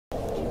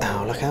เอ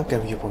าละครับกลับ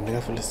มาอยู่ผมนะค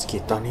รับFutasuki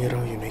ตอนนี้เรา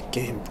อยู่ในเก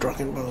ม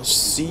Dragon Ball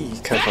Z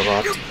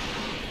Kakarot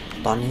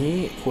ตอนนี้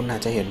คุณอา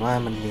จจะเห็นว่า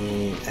มันมี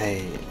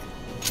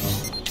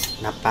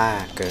นับป้า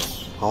เกิด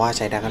เพราะว่าใ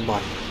ช้ดราก้อนบอ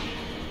ล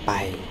ไป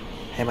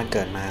ให้มันเ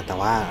กิดมาแต่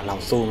ว่าเรา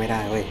สู้ไม่ได้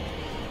เว้ย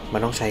มั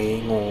นต้องใช้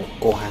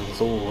โกฮัง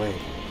สู้เว้ย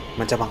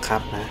มันจะบังคั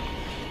บนะ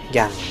อ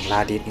ย่างลา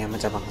ดิสเนี่ยมัน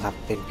จะบังคับ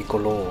เป็นปิโก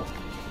โล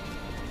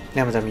เ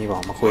นี่ยมันจะมีบอ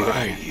กมาคุยกัน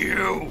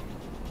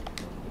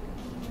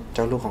เ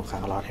จ้าลูกของคา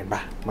ร์ลอสเห็นป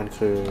ะมัน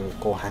คือ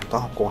โกฮังต้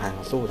องโกฮัง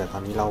สู้แต่ตอ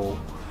นนี้เรา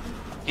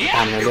ต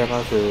ามในเรื่อง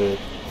ก็คือ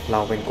เรา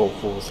เป็นโก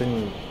คูซึ่ง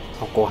เอ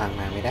าโกฮัง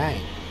มาไม่ได้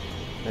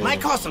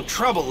Might cause some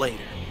trouble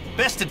later.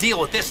 Best to deal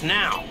with this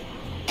now.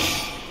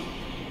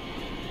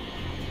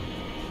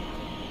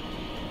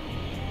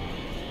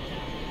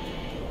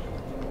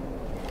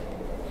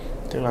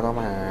 ซึ่งเราต้อง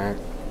มา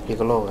ปิโ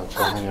กโลกับโก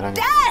ฮังอยู่แล้ว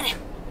Dad!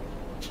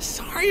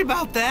 Sorry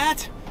about that.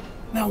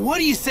 Now what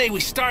do you say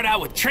we start out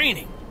with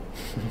training?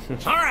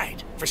 All right,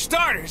 for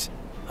starters,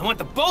 I want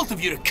the both of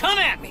you to come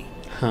at me.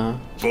 Huh?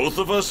 Both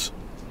of us?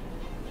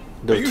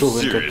 Are you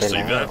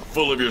seriously that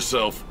full of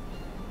yourself?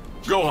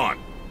 Gohan,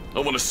 I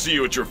want to see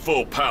you at your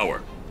full power.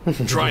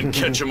 Try and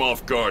catch him off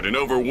guard and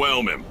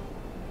overwhelm him.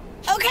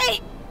 Okay.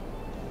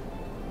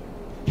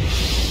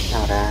 เอ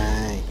าได้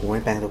กูไม่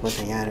แปลงตัวเพื่อน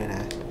สัญญาด้วยน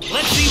ะ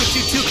Let's see what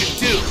you two can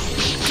do.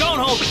 Don't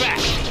hold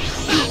back.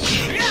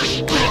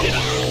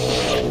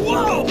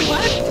 Whoa,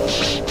 what?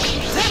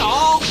 Is that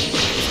all?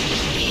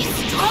 He's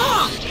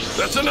strong.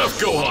 That's enough,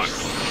 Gohan.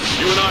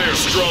 You and I are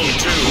strong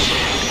too.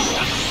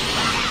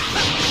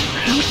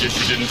 Guess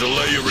you didn't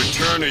delay your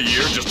return a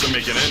year just to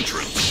make an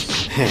entrance.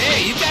 Hey,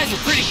 you guys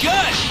are pretty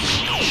good.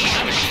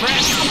 I'm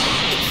impressed.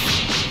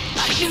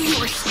 I knew you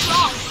were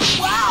strong.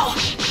 Wow.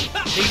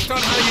 Based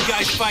on how you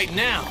guys fight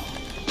now,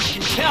 I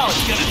can tell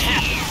it's gonna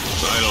happen.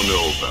 I don't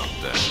know about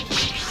that.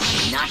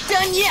 Not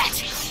done yet.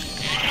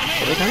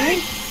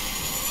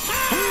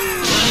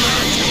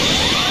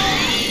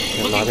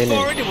 Looking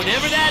forward to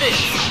whenever that is.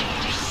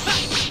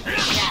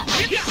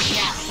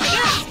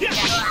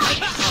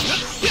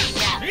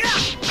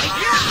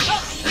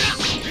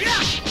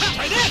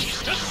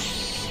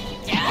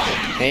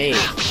 Hey.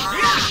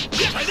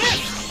 Try this.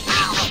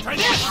 Try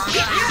this.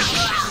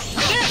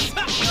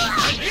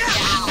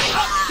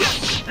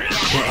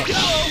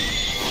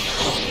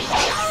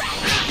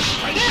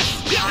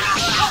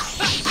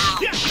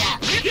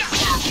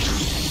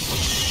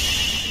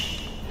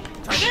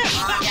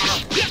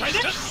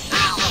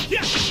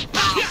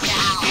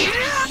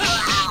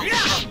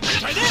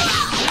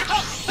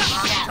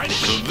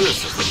 So this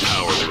is the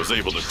power that was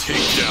able to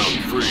take down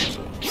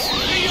Frieza.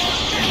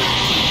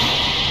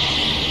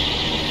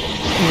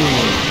 I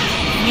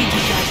need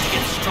you guys to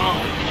get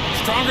stronger.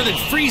 Stronger than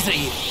Frieza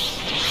even.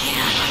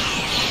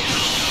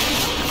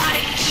 I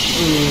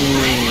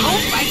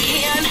hope I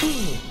can.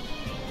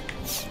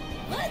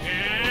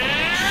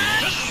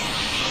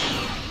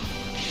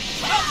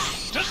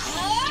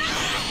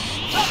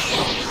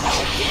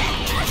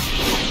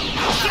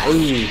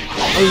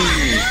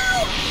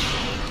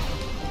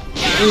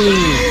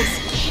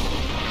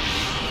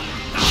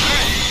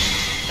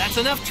 That's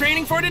enough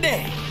training for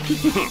today.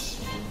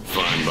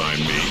 Fine by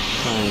me.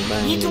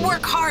 Need to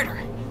work harder.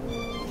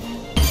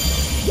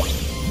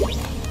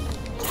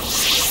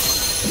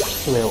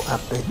 Level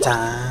up เลยจ้า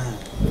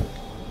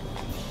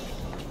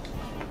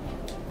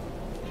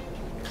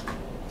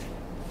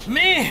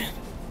Man,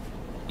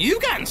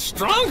 you've gotten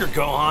stronger,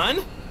 Gohan.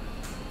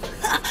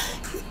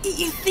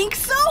 You think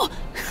so?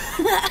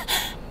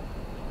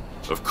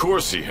 Of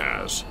course he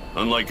has.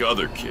 Unlike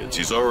other kids,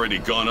 he's already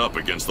gone up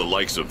against the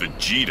likes of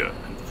Vegeta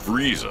and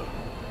Frieza.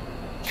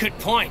 Good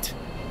point.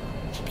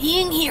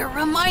 Being here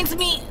reminds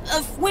me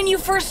of when you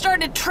first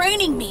started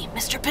training me,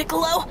 Mr.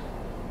 Piccolo.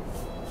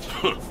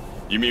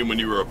 You mean when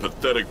you were a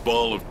pathetic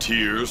ball of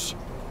tears?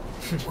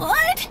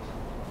 What?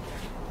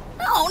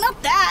 No, not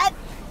that.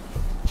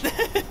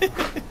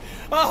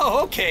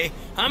 Oh, okay.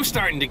 I'm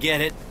starting to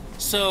get it.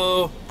 So,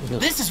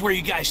 this is where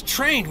you guys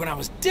trained when I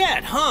was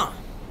dead, huh?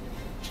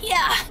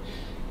 Yeah.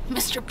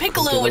 Mr.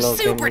 Piccolo was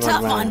super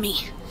tough on me.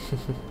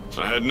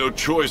 I had no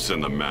choice in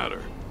the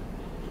matter.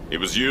 He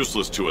was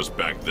useless to us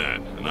back then,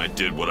 and I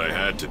did what I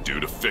had to do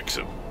to fix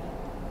him.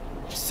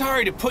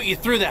 Sorry to put you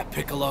through that,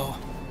 Piccolo.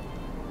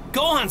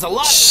 Gohan's a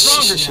lot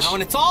stronger now,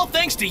 and it's all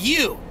thanks to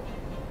you.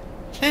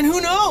 And who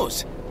knows?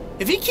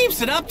 If he keeps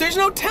it up, there's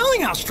no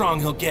telling how strong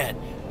he'll get.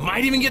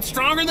 Might even get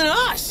stronger than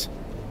us.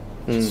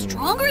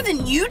 Stronger than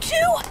you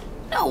two?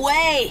 No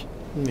way.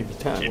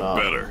 He'd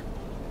better.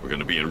 We're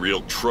gonna be in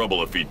real trouble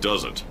if he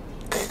doesn't.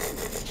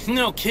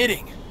 No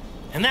kidding.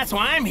 And that's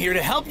why I'm here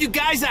to help you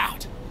guys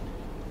out.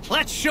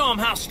 Let's show him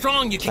how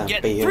strong you can get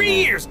in 3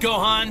 years,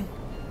 Gohan.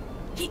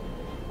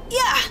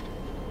 Yeah.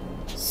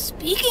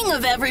 Speaking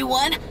of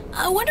everyone,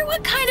 I wonder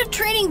what kind of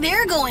training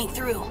they're going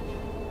through.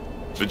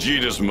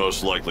 Vegeta's most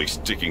likely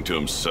sticking to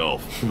himself,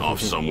 off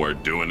somewhere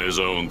doing his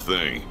own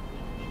thing.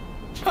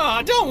 Oh,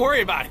 don't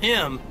worry about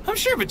him. I'm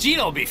sure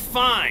Vegeta will be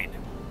fine.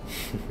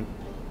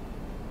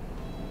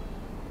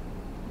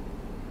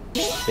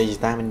 เบจิ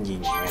ต้ามันยิง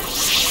ไง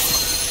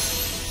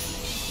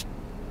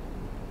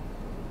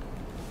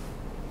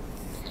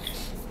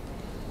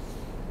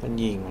มัน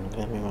ยิงมัน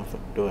ก็ไม่มาฝึ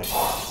กด้วย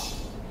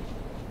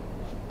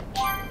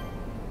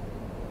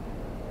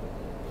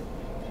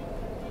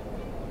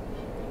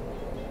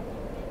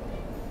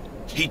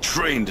He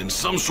trained in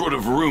some sort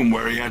of room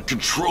where he had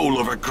control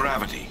over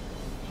gravity.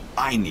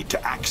 I need to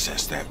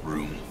access that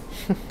room.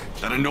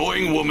 That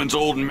annoying woman's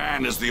old man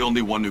is the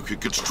only one who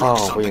could construct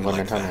something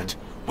like that.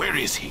 Where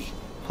is he?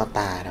 พ่อต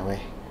านะเว้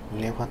ยมึง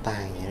เรียกพ่อตา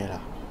อย่างนี้เลยเหร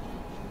อ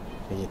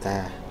เวจิต้า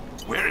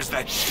Where is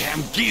that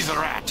damn geezer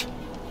at?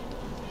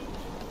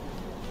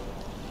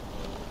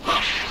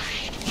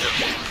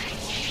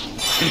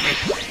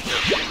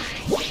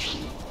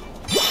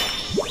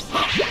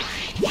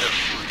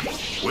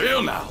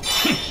 Well now,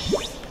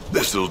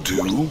 this'll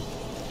do.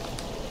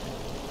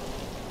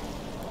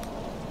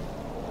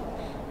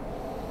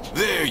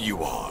 There you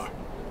are.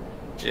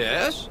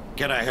 Yes?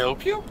 Can I help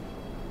you?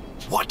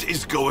 What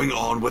is going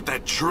on with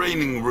that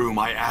training room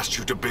I asked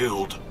you to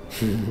build?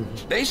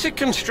 Basic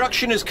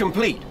construction is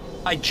complete.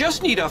 I just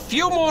need a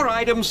few more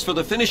items for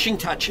the finishing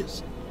touches.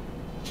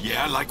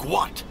 Yeah, like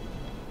what?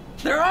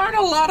 There aren't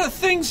a lot of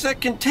things that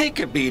can take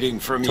a beating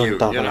from you,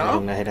 you know?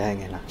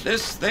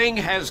 This thing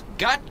has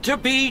got to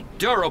be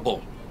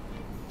durable.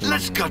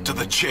 Let's cut to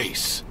the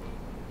chase.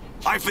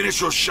 I finish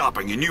your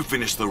shopping and you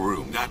finish the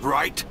room, that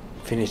right?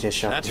 Finish the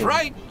shopping. That's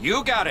right, you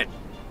got it.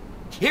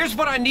 Here's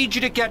what I need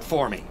you to get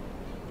for me.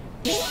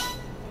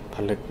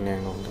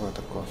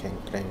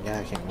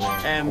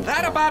 And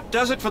that about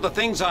does it for the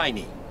things I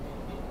need.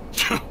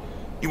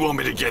 You want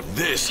me to get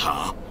this,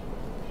 huh?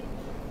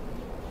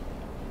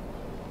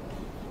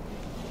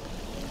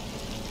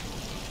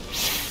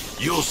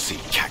 You'll see,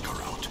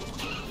 Kakarot.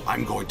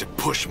 I'm going to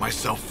push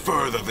myself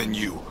further than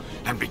you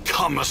and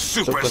become a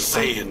Super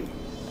Saiyan.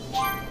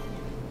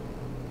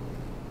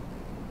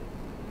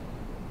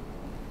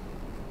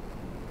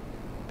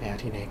 ไปเอา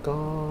ที่ไหนก่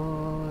อ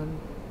น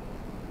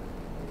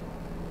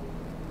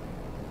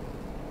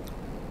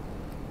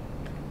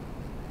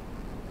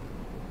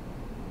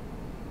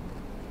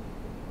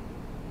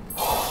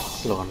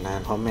โหลดนาน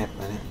เพราะแมป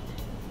นะเนี่ย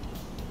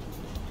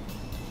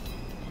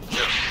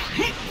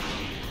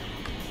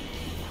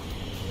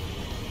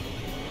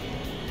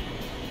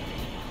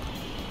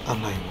อะ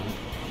ไรวะ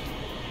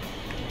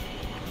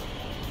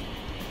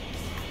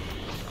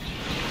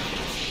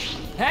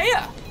เฮ้ย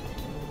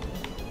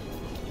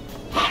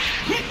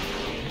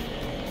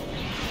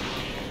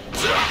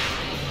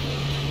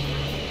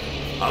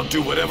I'll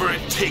do whatever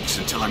it takes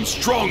until I'm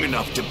strong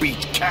enough to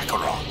beat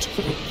Kakarot.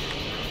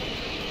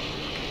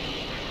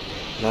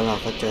 แล้วเรา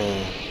ก็เจอ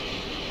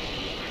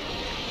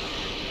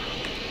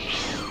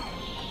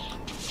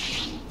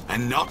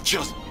And not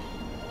just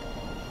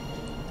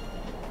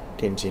เ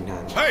ทนจินฮั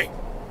น Hey!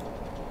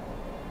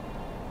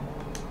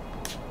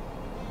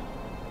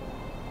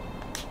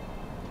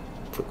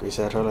 ฝึกวิช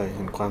าเท่าไหร่เ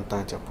ห็นความต่า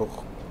งจากพวก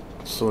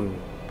ซุน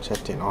ชัด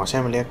เจนอ๋อใช่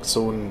มันเรียก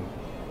ซุน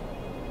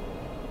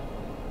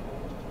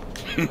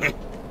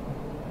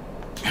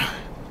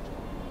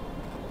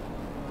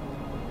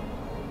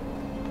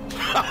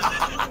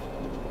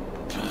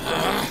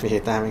เวเฮ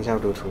ต้าไม่ชอบ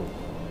ดูถูก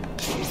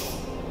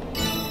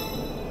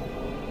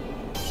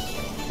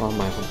ความห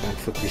มายของการ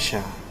ฝึกวิช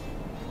า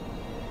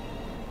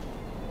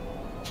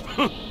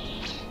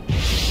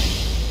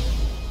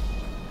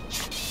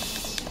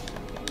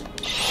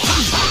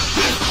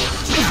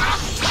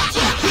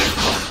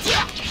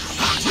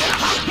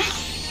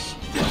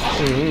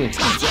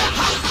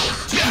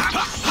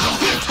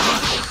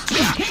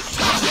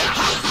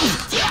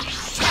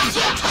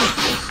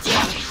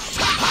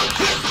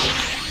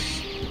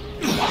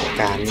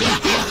การนี้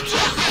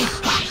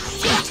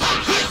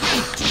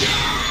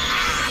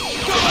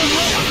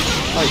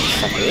ไอ้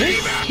สัตว์เอ้ย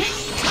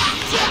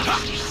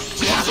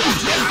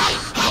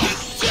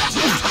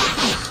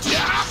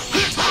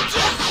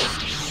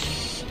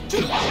เ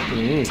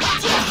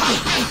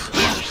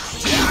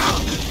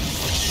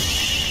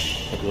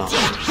รียบร้อย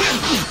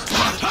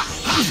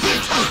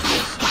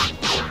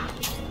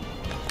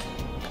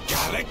ก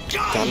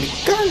าลิ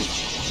กัน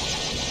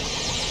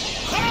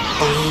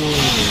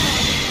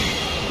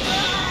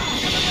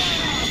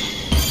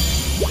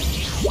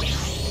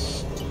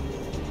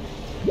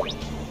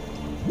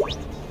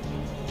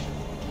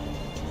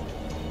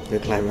เลื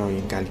อกลายไม่เอา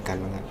ยิงการกัน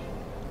เหมือนกัน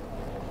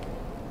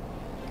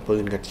ปื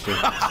นกับเชีย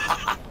ร์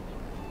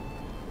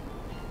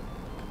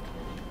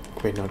เค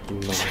วน์กิน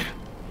นอน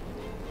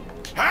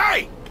Hey!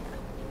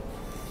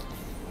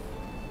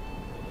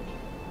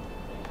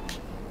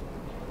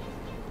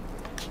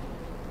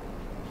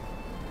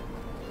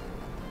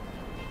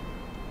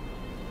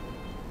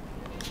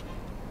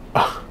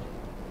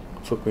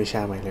 ฝึกวิช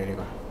าใหม่เลยดี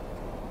กว่า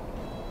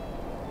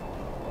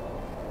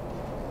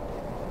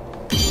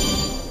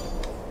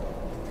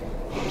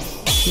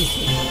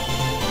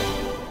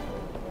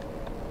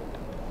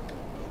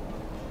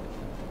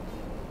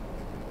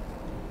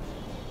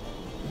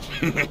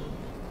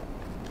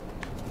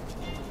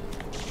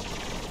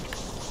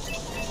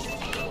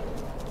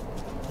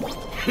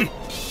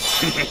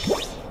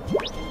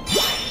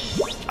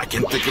I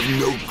can think of of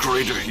no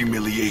greater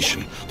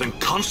humiliation than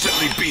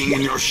constantly being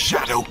in your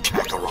shadow,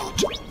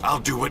 Kakarot. I'll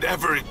do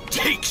whatever it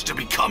takes to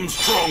become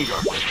stronger.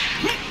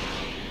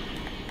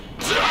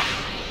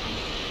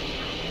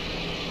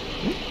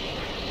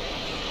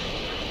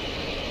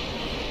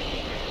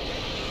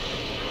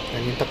 อั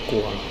นนี้ตะ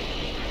กั่ว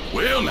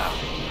Well now,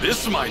 this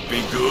might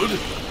be good.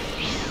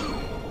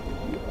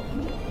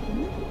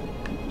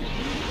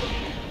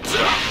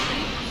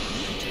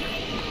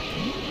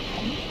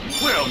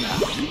 Well now.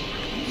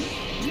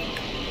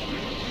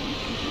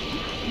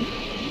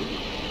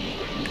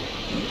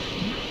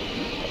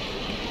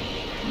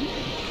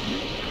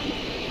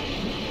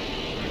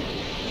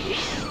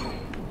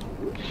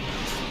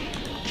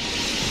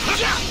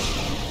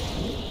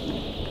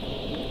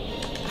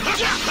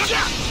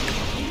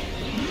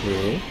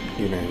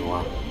อยู่ไหนว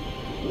ะ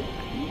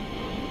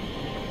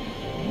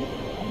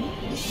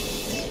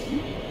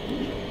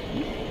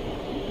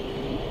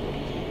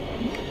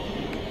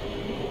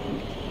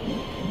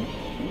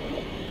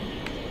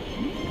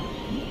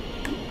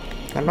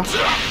กันปะ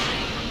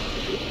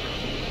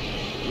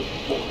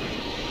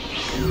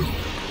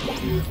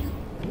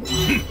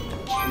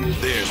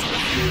There's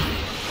one.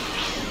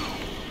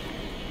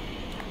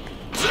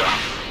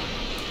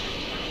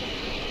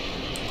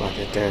 กว่าจ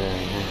ะเจอ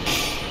นะ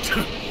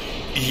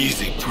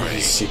Easy prey.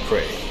 Easy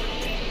prey.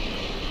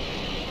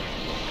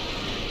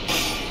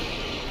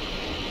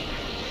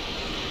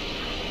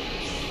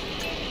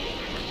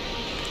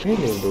 ไม่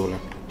ลืมดูแล้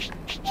ว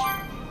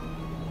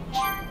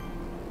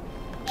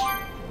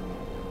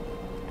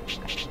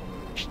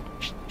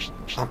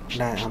อัพ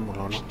ได้อัพหมดแ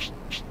ล้วเนาะ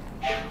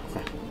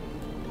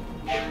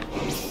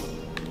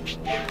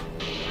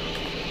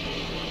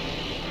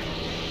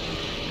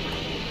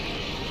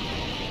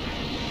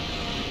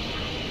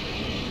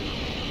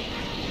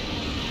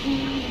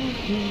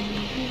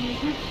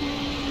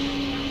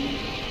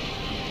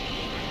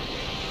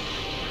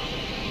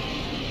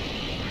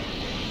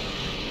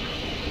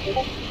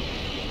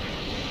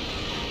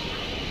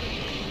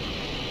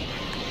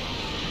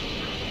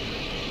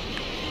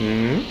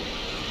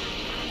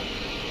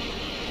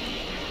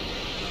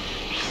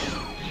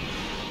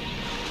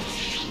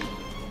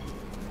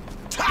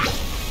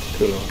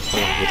คือเราพ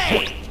ลังวิ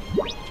ทย์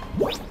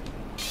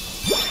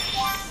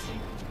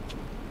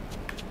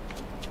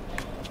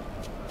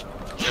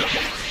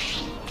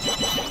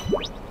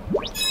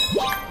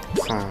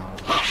ข้าว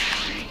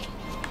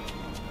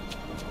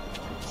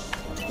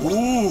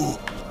Ooh,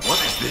 what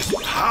is this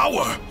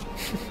power?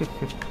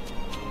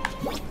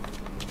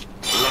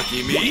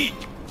 Lucky me.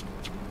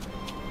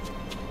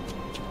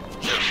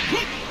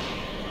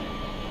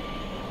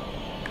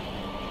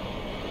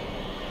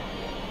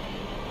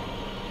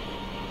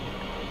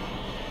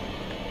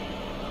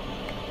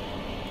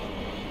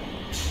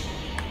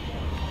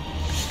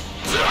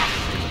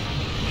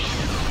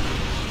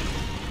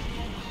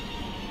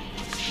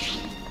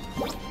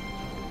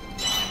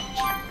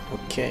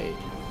 Okay.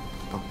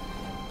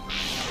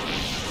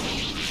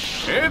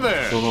 Hey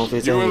there!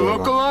 You a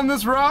local on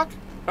this rock?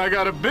 I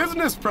got a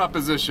business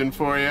proposition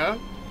for you.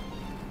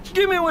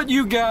 Give me what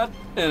you got,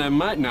 and I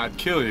might not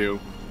kill you.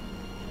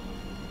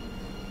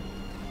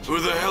 Who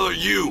the hell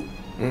are you?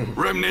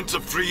 Remnants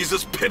of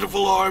Frieza's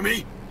pitiful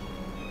army?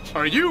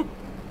 Are you...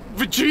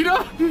 Vegeta?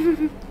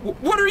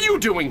 What are you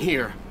doing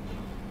here?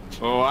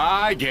 Oh,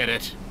 I get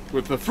it.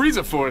 With the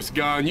Frieza Force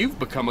gone, you've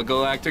become a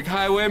galactic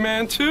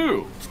highwayman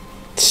too.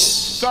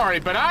 Sorry,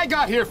 but I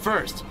got here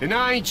first, and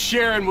I ain't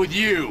sharing with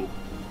you.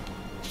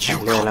 You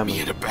caught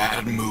me in a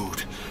bad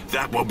mood.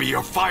 That will be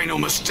your final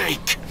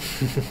mistake.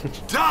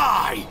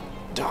 Die!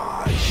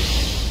 Die.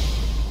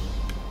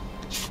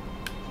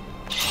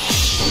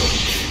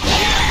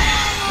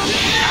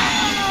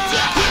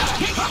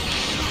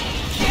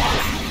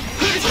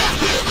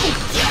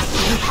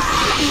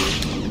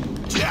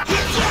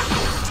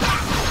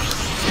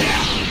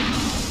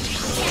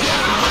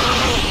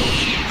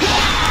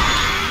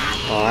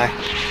 Rồi.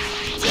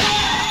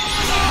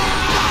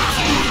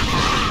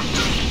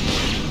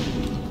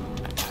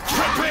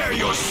 Prepare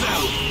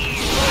yourself.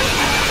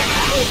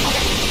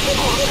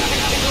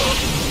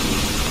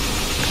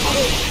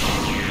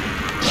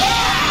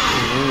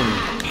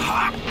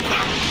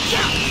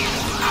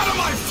 Out of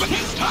my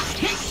face.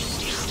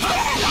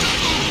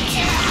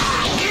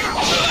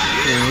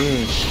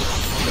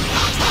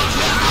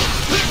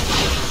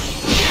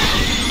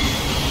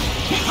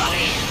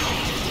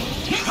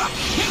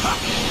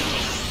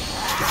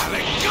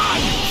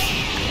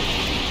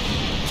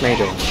 Made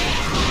it.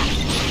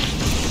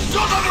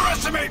 Don't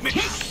underestimate me.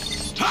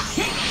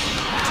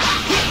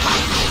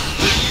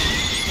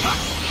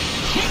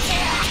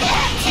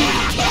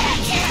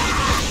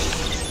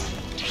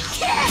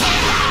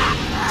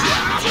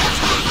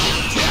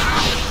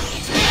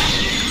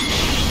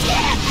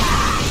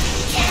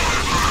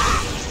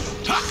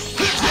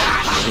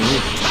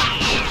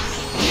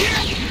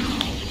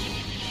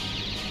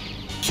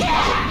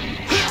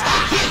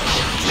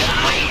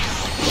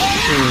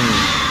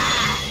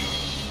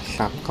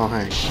 Sắp có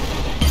hai.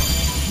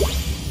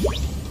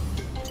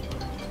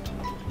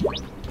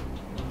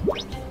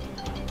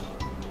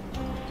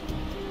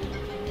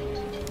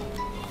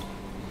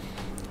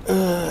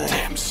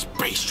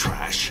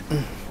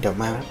 เดี๋ยว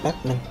มาแป๊บ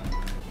นึง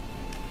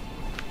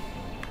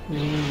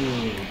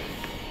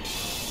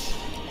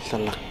ส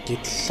ลักยึ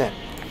ดเสร็จ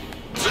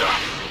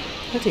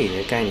น่าจะอยู่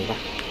ใกล้ๆนี่ปะ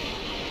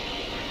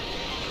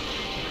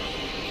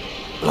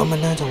เรามัน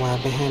น่าจะวาง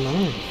ไปให้มั้ง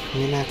ไ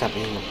ม่น่ากลับเอ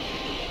งหรอก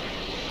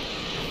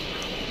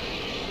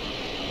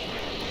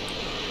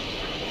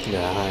เหลื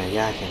ออะไรย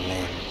ากแข็งแร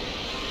ง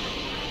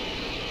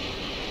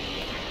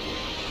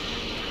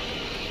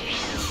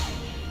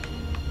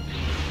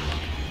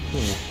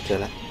นี่ไงเจอ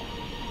แล้ว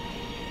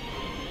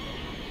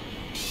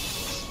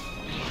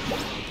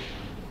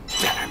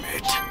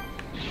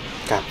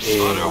กลับเอง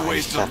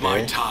สัตว์เล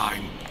ย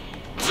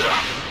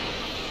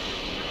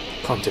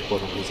ความเจ็บปวด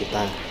ของวิจิ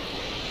ต้า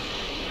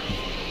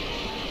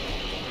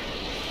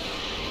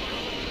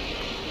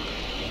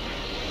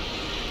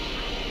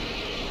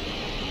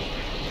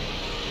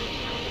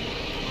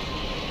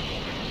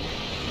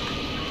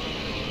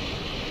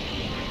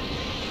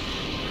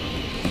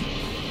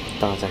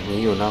ต่อจากนี้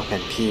อยู่นอกแผ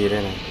นที่ด้ว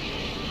ยนะ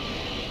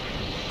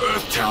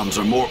Earth towns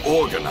are more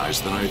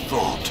organized than I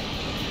thought.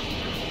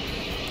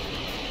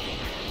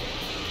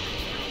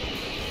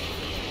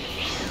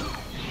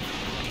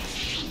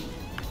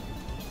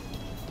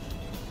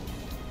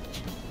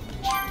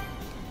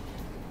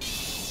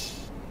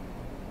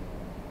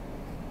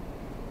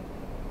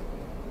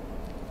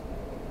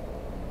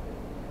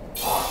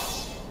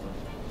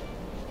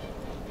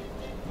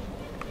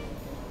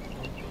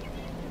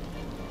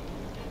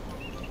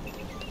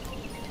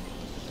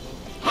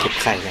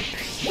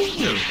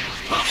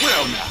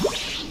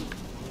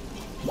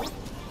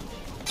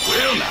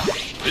 Well now,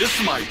 this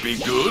might be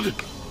good.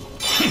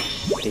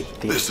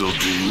 This'll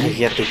do. ไอ้เ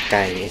หี้ยติดไ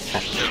ก่ไอ้สั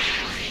ตว์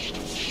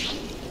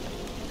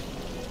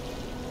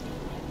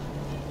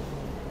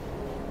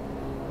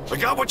I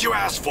got what you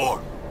asked for.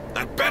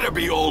 That better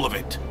be all of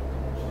it.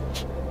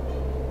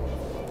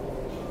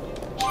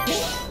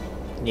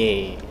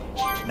 Yeah.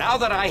 Now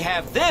that I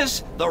have this,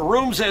 the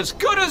room's as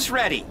good as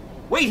ready.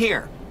 Wait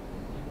here.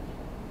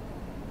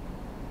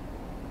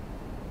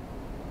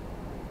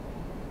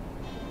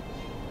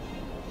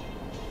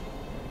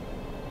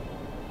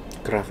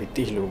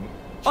 Graffiti room.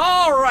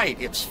 All right,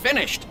 it's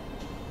finished.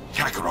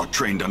 Kakarot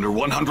trained under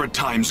 100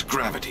 times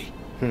gravity.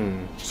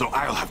 So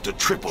I'll have to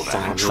triple that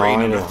and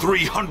train under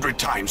 300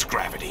 times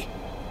gravity.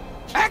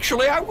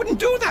 Actually, I wouldn't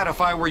do that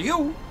if I were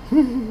you.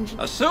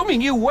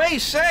 Assuming you weigh,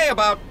 say,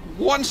 about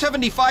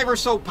 175 or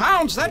so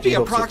pounds, that'd be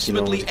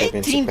approximately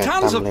 18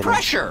 tons of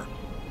pressure.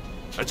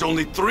 That's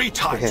only 3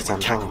 times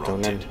what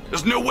Kakarot did.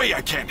 There's no way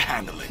I can't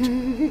handle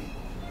it.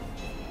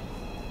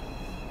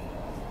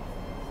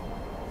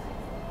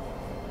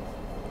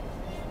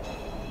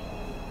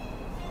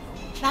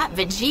 That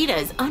Vegeta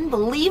is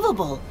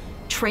unbelievable.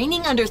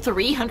 Training under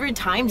 300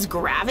 times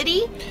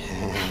gravity?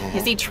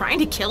 Is he trying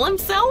to kill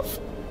himself?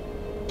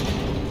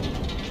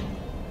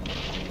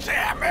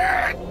 Damn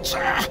it!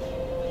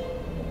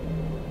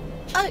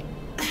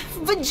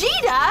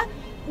 Vegeta?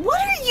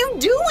 What are you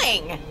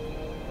doing?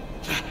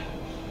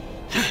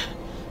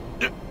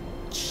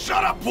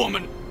 Shut up,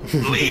 woman!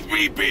 Leave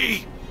me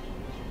be!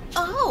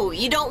 Oh,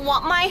 you don't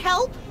want my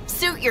help?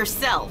 Suit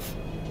yourself.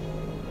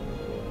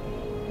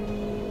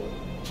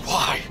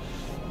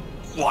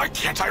 Why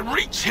can't I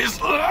reach his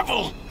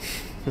level?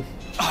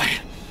 I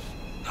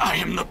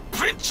am the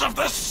Prince of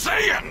the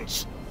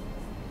Saiyans!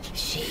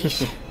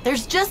 Sheesh.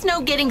 There's just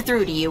no getting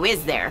through to you,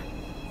 is there?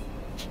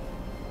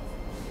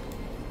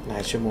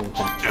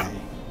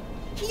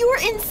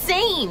 You're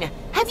insane!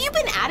 Have you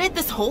been at it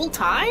this whole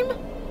time?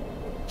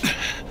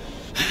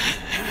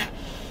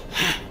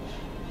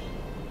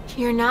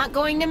 You're not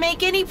going to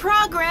make any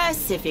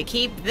progress if you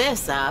keep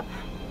this up.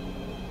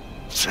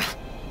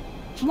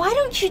 Why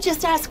don't you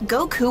just ask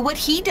Goku what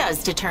he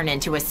does to turn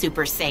into a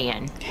Super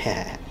Saiyan?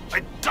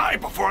 I'd die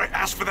before I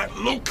ask for that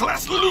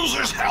low-class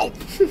loser's help!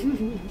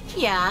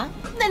 Yeah?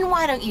 Then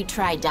why don't you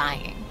try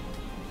dying?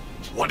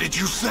 What did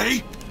you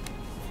say?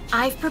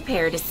 I've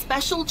prepared a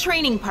special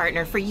training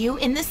partner for you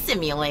in the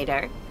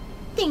simulator.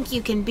 Think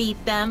you can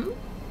beat them?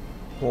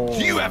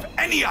 Do you have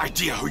any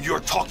idea who you're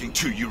talking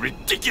to, you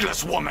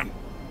ridiculous woman?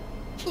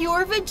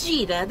 You're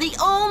Vegeta, the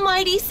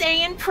almighty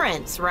Saiyan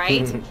Prince,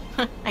 right?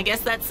 I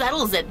guess that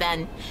settles it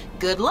then.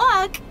 Good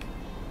luck!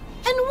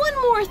 And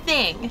one more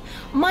thing.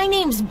 My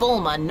name's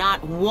Bulma,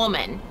 not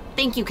woman.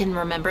 Think you can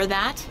remember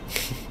that?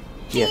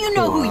 Do you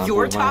know who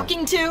you're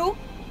talking to?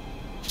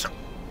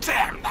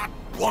 Damn that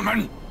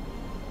woman!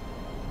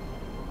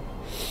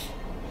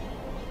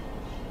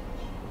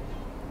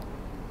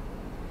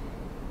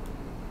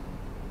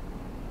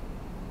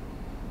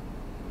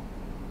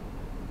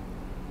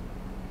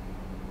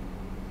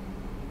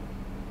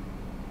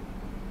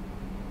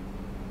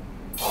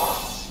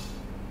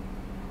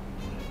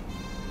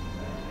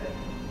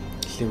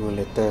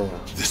 Simulator.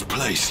 This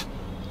place.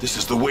 This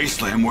is the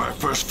wasteland where I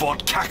first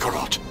fought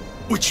Kakarot.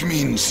 Which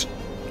means...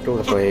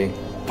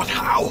 But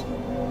how?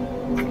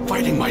 I'm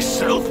fighting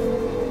myself?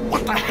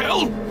 What the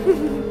hell?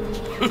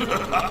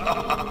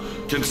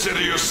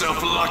 Consider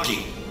yourself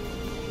lucky.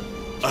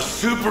 A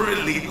super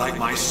elite like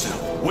myself,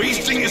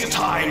 wasting his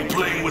time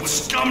playing with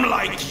scum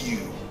like you.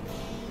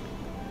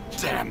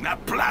 Damn that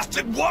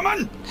blasted woman!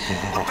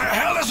 What the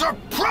hell is her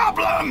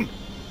problem?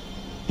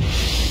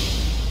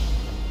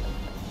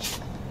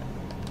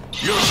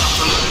 You're about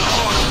to learn the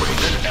hard way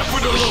that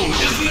effort alone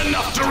isn't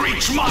enough to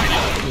reach my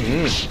level.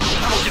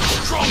 I will get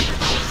stronger.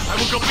 I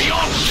will go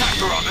beyond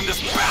Kakarot and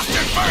this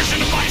bastard version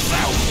of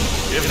myself.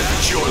 If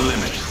that's your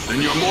limit,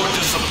 then you're more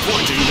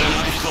disappointing than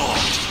I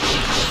thought.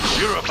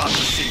 You're about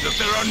to see that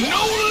there are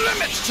no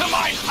limits to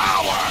my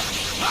power.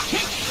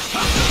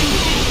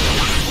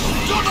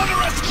 Don't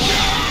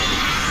underestimate.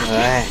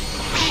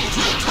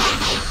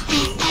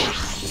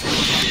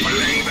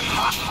 Believe it.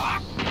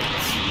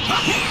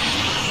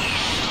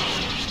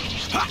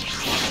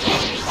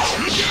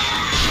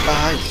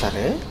 Bye,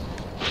 sorry.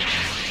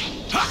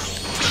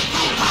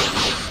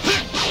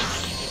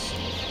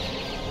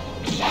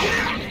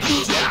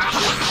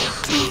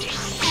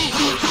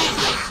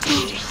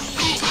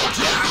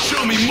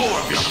 Show me more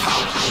of your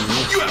power.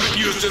 You haven't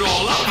used it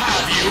all up,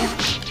 have you?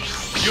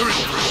 You're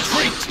in for a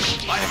treat.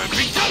 I haven't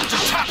begun to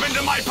tap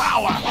into my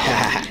power.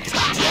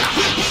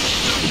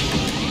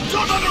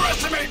 Don't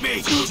underestimate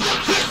me.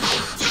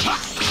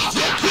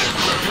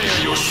 Prepare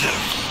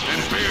yourself and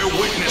bear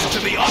witness to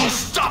the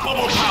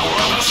unstoppable power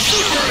of a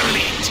super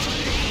elite.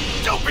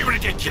 Don't be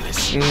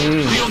ridiculous.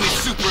 The only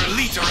super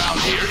elite around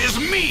here is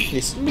me.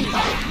 It's me.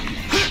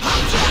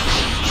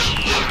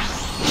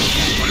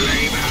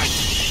 Believe it.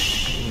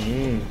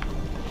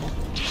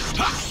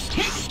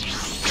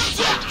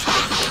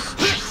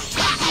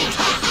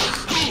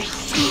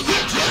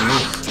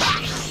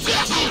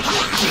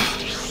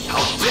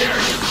 How dare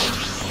you?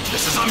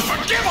 This is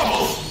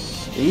unforgivable.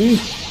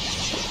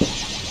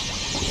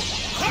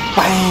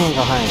 Bang เข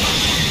าให้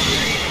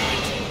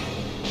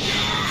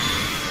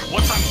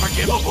What's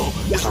unforgivable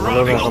is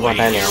running away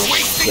here,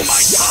 wasting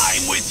my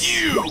time with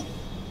you.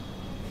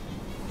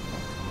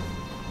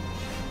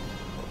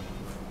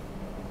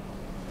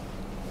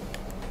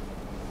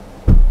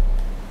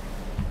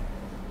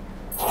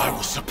 I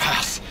will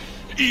surpass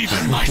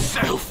even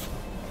myself.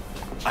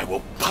 I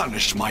will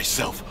punish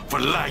myself for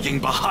lagging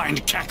behind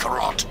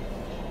Kakarot.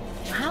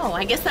 Wow,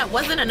 I guess that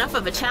wasn't enough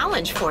of a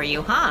challenge for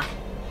you, huh?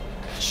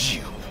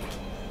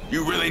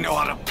 You really know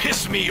how to piss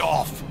me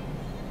off.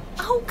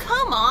 Oh,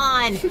 come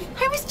on.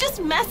 I was just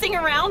messing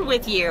around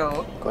with you.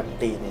 กวน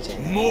ตีนใช่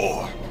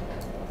More.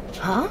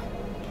 Huh?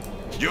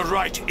 You're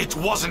right, it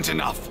wasn't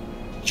enough.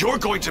 You're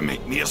going to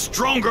make me a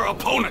stronger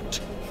opponent.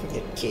 โ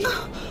อเค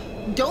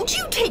Don't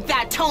you take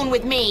that tone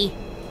with me.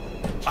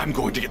 I'm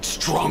going to get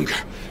stronger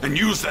and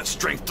use that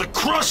strength to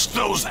crush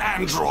those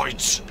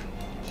androids.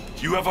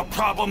 You have a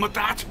problem with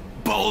that,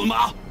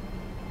 Bulma?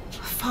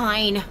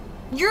 Fine.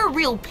 You're a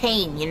real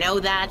pain, you know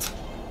that?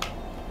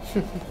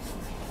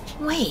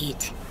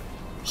 Wait.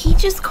 He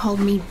just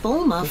called me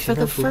Bulma for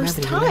the first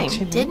time,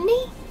 didn't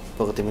he?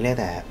 ปกติไม่เรียก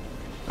แต่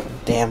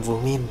damn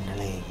woman อะ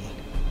ไรอย่างงี้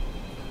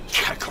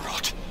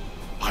Kakarot,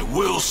 I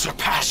will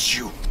surpass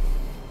you.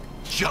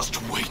 Just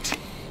wait.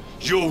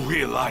 You'll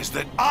realize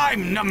that I'm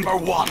number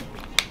one.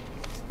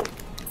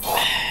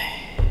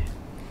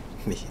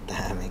 มีต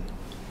าเอง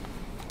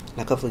แ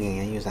ล้วก็ฝึกอย่างเ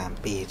งี้ยอยู่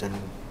3 ปีจ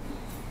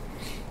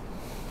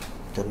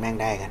นแม่ง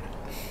ได้กัน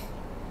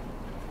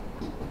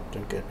จ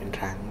นเกิดเป็น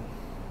ทรั้ง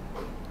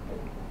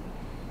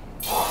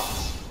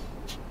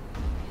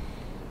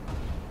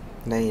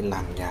ได้ห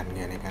ลั่งยานเ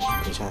งินในการ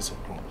พิชาสุด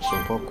ส่ว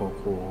นพวกโก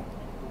คู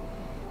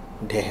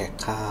แดก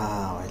ข้า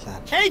วไอ้สัต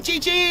ว์ Hey,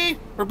 Chi-Chi!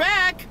 We're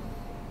back!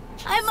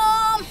 Hi,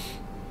 Mom!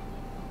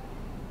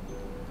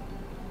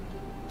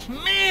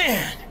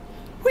 Man,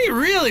 we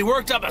really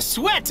worked up a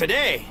sweat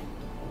today.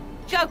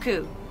 Goku,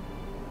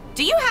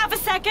 do you have a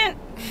second?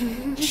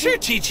 Sure,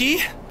 Chi-Chi,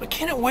 but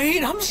can it wait?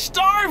 I'm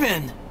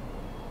starving.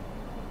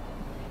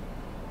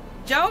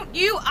 Don't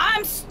you?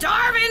 I'm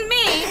starving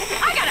me!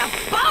 I got a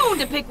bone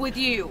to pick with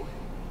you!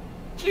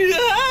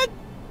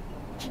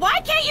 Why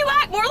can't you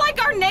act more like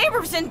our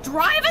neighbors and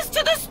drive us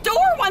to the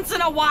store once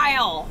in a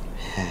while?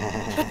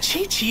 But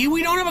Chi-Chi, we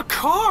don't have a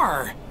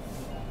car.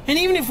 And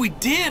even if we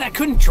did, I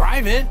couldn't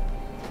drive it.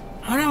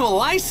 I don't have a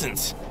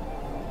license.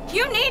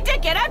 You need to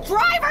get a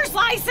driver's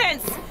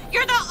license!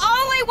 You're the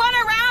only one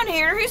around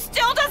here who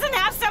still doesn't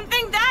have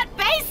something that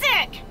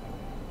basic!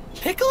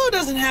 Piccolo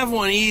doesn't have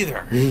one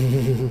either.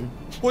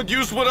 What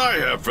use would I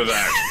have for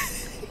that?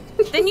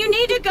 Then you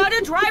need to go to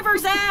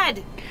driver's ed!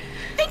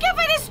 Think of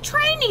it as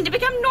training to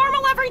become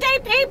normal everyday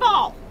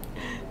people!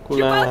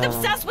 You're both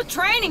obsessed with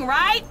training,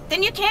 right?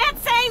 Then you can't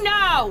say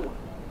no!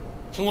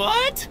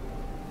 What?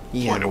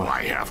 Why do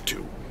I have to?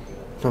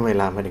 ทำไม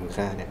ลามมาถึง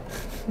ข้าเนี่ย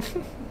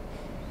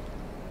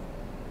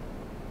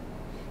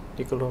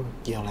นี่ก็รู้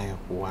เกี่ยวอะไรกับ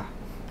กูวะ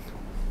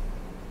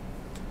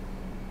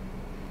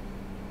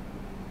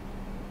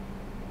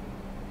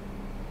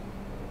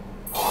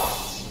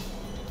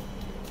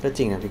ก็จ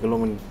ริงนะพี่ก็รู้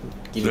มัน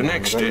กิน The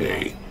next day,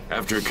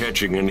 after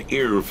catching an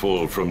earful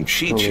from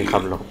Chi-Chi,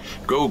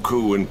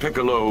 Goku and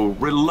Piccolo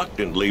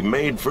reluctantly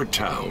made for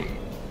town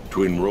to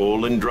enroll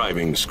in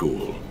driving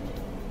school.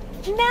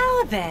 Now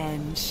then,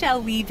 shall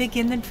we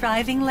begin the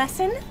driving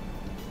lesson?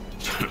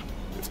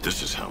 It's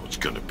this is how it's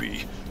gonna be,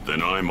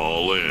 then I'm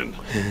all in.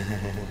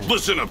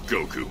 Listen up,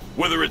 Goku.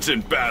 Whether it's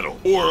in battle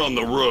or on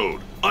the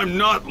road, I'm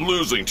not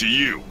losing to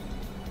you.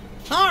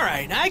 All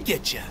right, I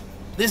get you.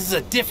 This is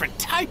a different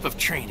type of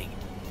training.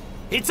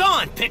 It's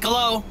on,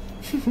 Piccolo.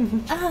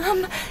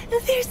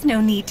 There's no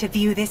need to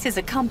view this as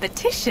a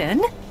competition.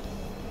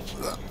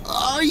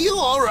 Are you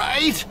all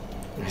right?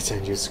 อาจาร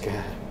ย์ยูสกา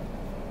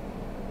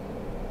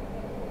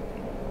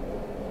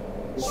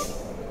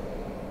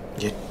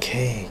ยึดเค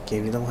เก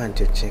มนี้ต้องผ่าน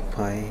จุดเช็คพ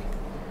อยต์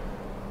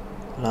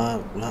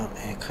รอบแ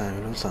อร์คาร์มี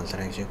ลูกศรแส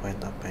ดงเช็คพอย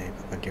ต์ต่อไปป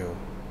รากฏอยู่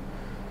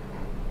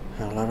ห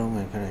ากเราลงเห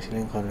มือนขณะที่เ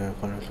ล่นความเร็ว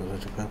สูงสุด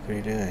จะเพิ่มขึ้น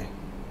เรื่อยๆ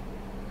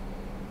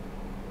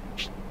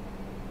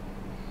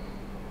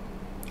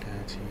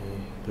ที่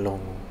ล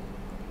ง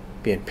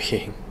เปลี่ยนเพล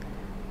ง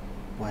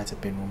ว่าจะ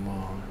เป็นมุมม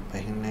องไป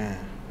ข้างหน้า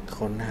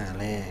ค้นหา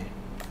แร่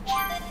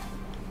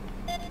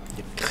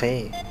ยึดเค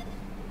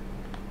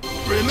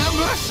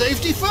Remember,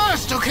 safety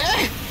first, okay?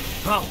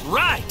 All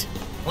right,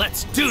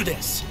 let's do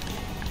this.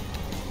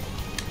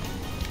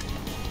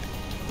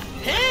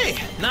 Hey,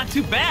 not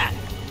too bad.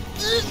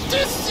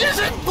 This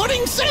isn't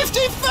putting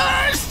safety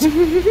first!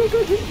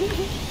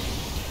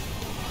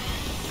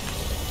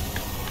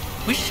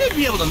 We should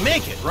be able to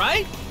make it,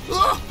 right?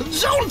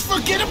 Don't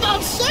forget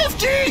about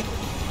safety!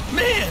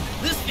 Man,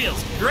 this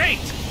feels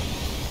great!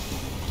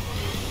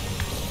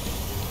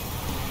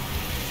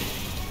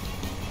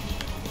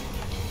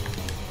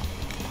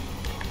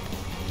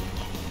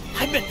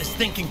 I bet this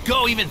thing can go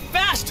even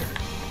faster.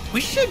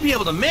 We should be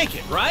able to make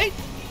it, right?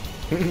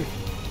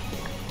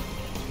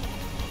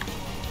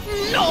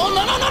 No!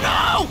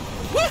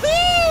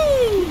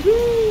 Woohoo!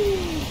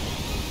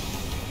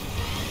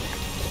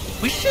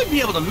 We should be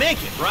able to make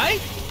it,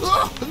 right?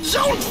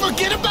 Don't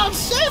forget about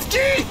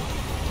safety!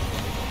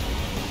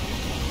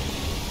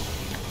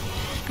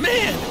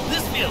 Man,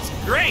 this feels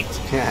great!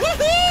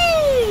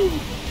 Woohoo!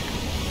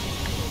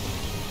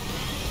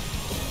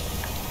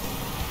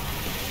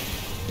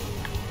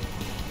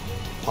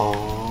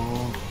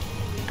 Oh.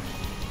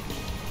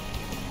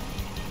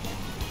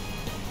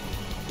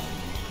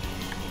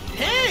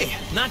 Hey,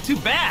 not too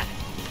bad.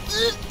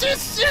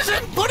 This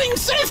isn't putting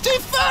safety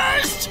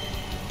first!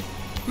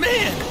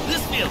 Man,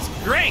 this feels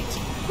great!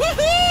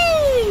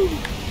 Woohoo!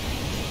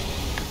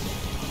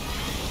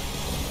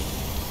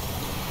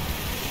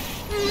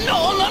 No!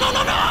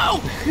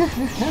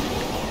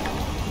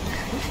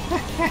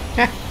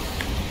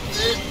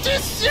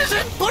 This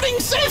isn't putting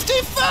safety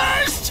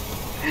first!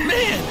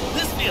 Man,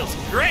 this feels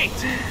great!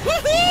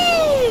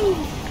 Woohoo!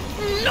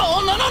 No!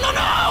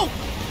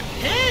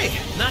 Hey,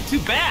 not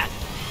too bad.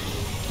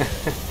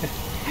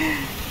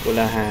 กุล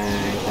าหา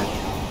ยครับ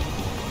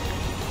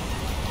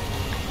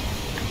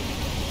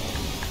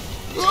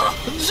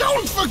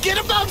Don't forget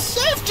about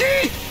safety!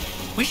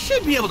 We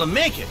should be able to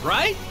make it,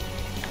 right?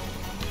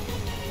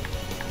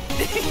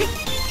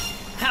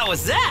 How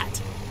was that?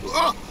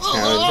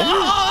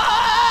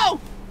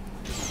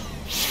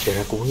 เดี๋ยวน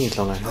ะกูหิน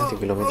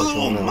250 กิโลเมตรต่อชั่ว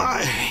โมงเลย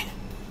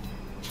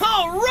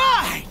All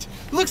right!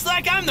 Looks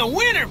like I'm the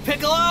winner,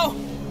 Piccolo!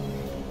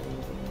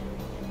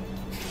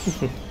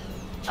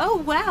 Oh,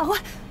 wow.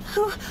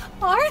 Who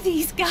are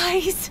these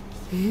guys?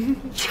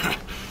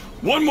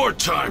 One more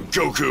time,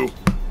 Goku.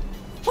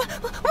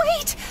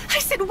 Wait! I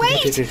said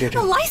wait!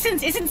 The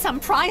license isn't some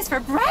prize for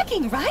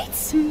bragging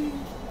rights.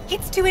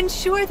 It's to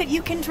ensure that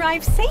you can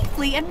drive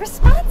safely and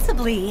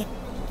responsibly.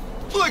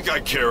 Like I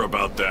care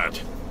about that.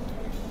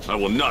 I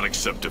will not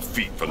accept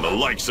defeat from the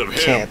likes of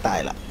แค่ him. ตาย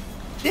ละ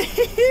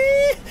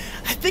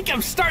I think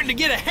I'm starting to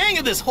get a hang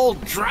of this whole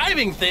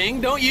driving thing,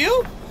 don't you?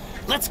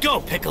 Let's go,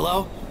 Piccolo.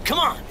 Come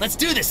on, let's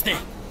do this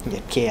thing. เหยี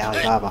ยดเคเอาอี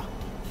กรอบอ่ะ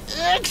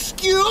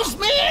Excuse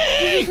me!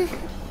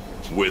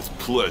 With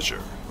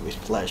pleasure. With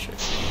pleasure.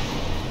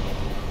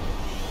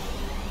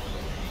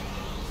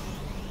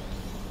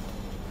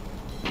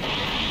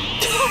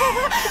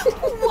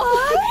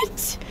 What?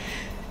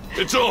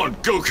 It's on,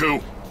 Goku.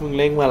 มึง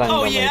เล่งมาลัง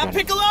Oh yeah,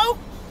 Piccolo?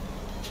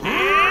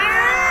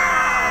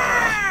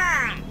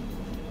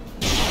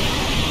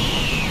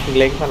 มึง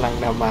เล่งพลัง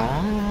ดามา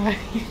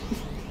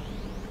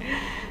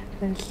ไ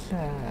อ้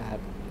สัส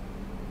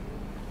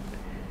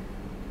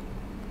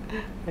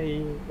ไอ้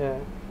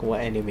กูว่า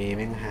แอนิเมะแ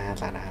ม่งฮา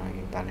สาดาจ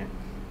ริงตอนเนี้ย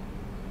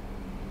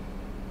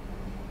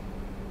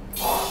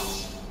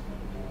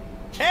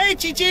Hey,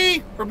 Chi-Chi!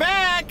 We're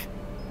back!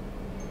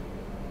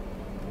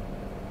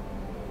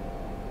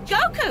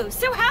 Goku,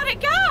 so how'd it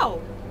go?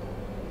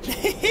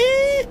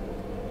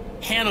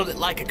 Handled it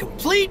like a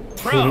complete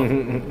pro.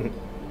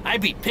 I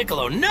beat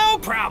Piccolo, no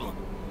problem.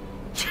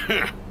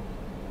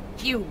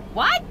 You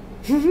what?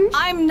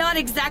 I'm not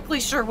exactly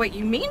sure what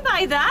you mean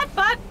by that,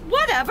 but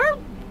whatever.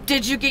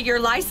 Did you get your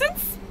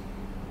license?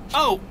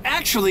 Oh,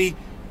 actually,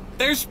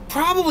 there's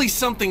probably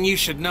something you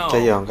should know. จ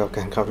ะยอมกับก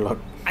ารขับรถ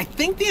I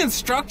think the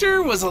instructor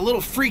was a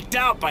little freaked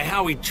out by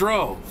how we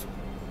drove.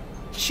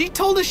 She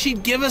told us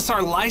she'd give us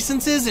our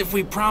licenses if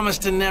we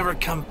promised to never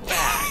come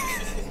back.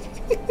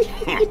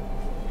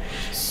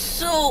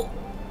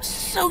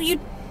 So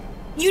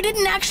you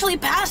didn't actually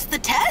pass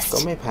the test? ก็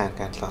ไม่ผ่าน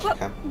การสอบ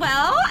ครับ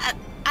Well,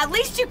 At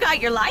least you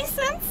got your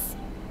license.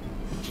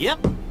 Yep.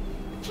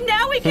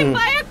 Now we can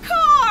buy a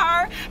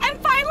car and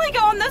finally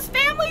go on those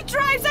family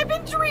drives I've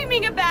been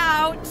dreaming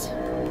about.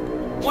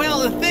 Well,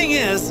 the thing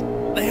is,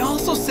 they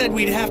also said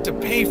we'd have to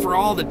pay for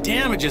all the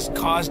damages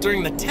caused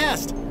during the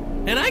test.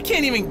 And I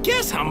can't even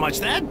guess how much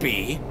that'd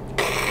be.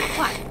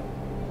 What?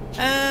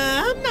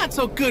 I'm not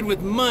so good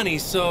with money,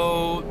 so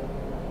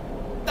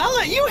I'll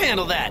let you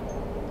handle that.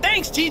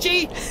 Thanks,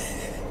 Chi-Chi.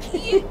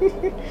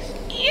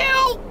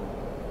 You!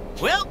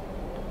 Well,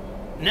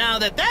 now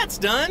that that's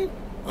done,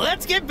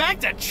 let's get back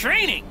to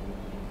training.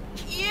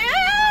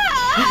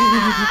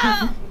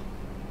 Yeah!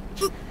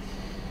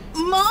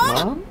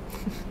 Mom?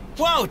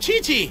 Whoa,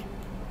 Chi-Chi.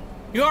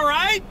 You all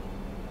right?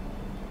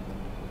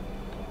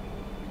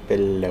 เป็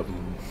นลม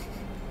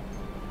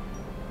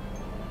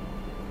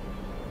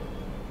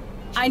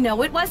I know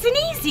it wasn't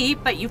easy,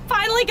 but you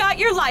finally got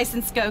your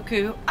license,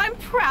 Goku. I'm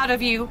proud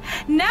of you.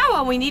 Now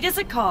all we need is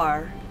a car.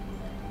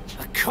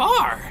 A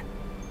car?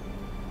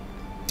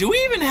 Do we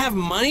even have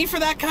money for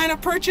that kind of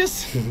purchase?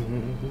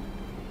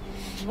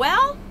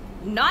 Well,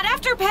 not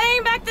after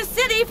paying back the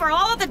city for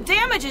all of the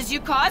damages you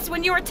caused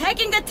when you were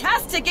taking the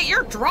test to get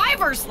your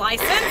driver's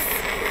license.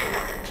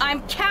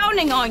 I'm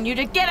counting on you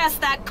to get us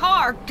that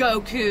car,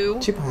 Goku.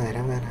 ชิบหายท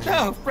ำงานหา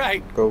Oh,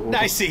 right. Goku.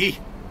 I see.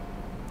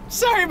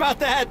 Sorry about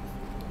that.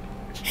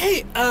 Hey,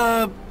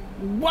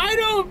 why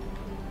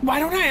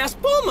don't I ask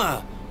Bulma?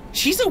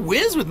 She's a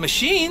whiz with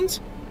machines.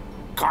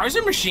 Cars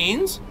are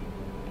machines.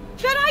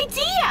 Good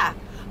idea.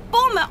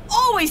 Bulma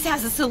always has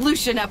a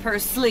solution up her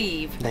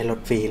sleeve. ได้รถ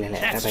ฟรีเลยแหล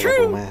ะถ้า That's ไปกับ true.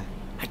 กูมา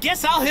I guess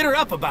I'll hit her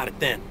up about it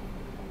then.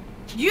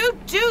 You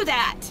do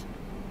that.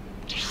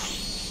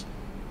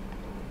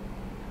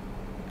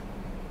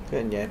 เคลื่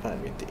อนย้ายผ่าน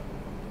มิติ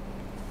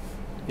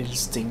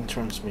Instinct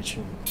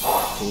Transmission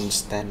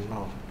Instant เปล่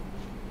า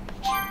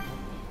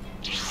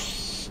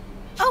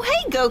Oh,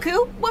 hey, Goku.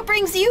 What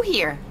brings you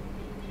here?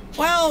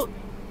 Well,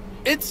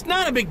 it's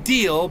not a big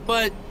deal,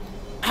 but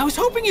I was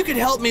hoping you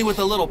could help me with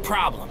a little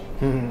problem.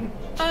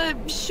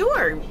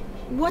 Sure.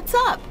 What's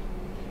up?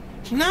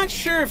 Not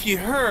sure if you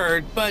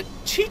heard, but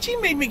Chi-Chi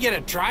made me get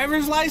a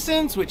driver's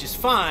license, which is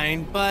fine,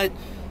 but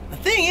the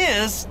thing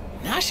is,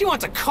 now she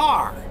wants a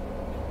car.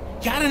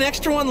 Got an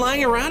extra one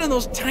lying around in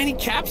those tiny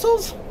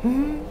capsules?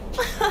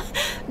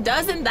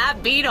 Doesn't that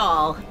beat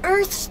all?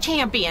 Earth's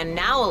champion,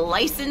 now a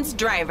licensed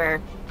driver.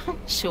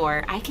 Sure,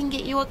 I can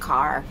get you a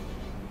car.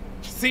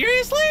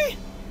 Seriously?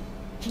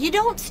 You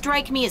don't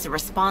strike me as a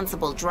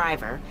responsible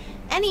driver.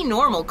 Any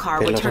normal car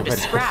would turn to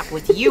scrap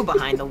with you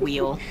behind the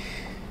wheel.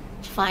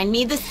 Find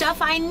me the stuff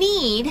I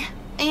need,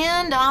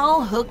 and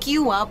I'll hook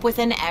you up with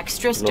an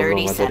extra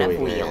sturdy set of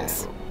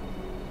wheels.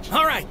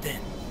 All right,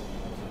 then.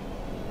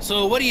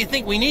 So what do you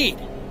think we need?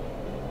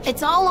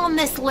 It's all on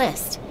this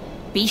list.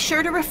 Be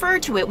sure to refer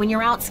to it when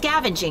you're out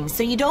scavenging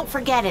so you don't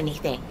forget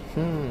anything.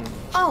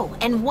 Oh,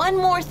 and one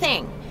more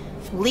thing.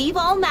 Leave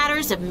all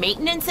matters of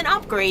maintenance and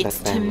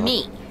upgrades to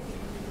me.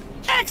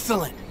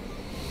 Excellent!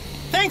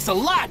 Thanks a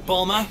lot,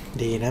 Bulma.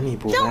 ดีนะมี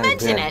ปู Don't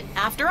mention it.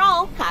 After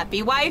all,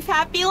 happy wife,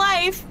 happy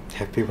life.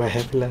 Happy wife,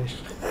 happy life.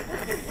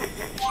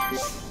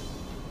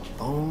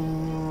 โอ้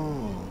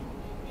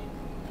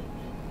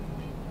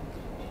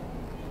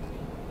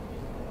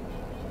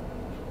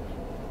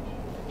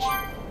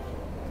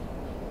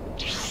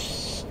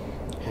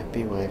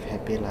Happy wife,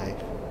 happy life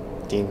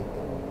จริง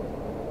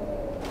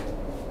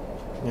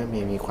เมื่อเมี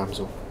ยมีความ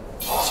สุข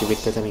ชีวิต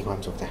ก็จะมีความ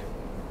สุขจ้ะ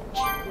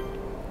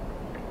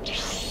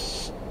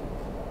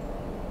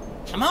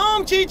I'm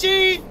home,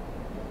 Chi-Chi!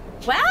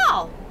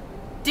 Wow.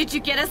 Did you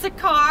get us a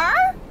car?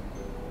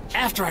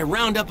 After I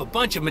round up a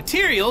bunch of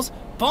materials,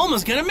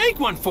 Bulma's gonna make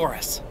one for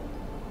us.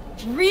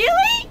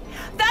 Really?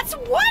 That's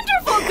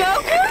wonderful,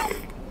 Goku!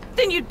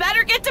 Then you'd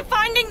better get to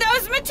finding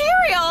those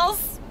materials.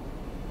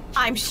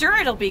 I'm sure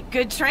it'll be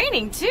good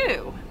training,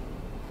 too.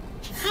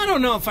 I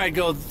don't know if I'd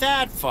go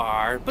that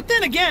far, but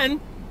then again,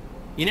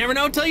 you never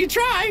know till you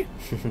try.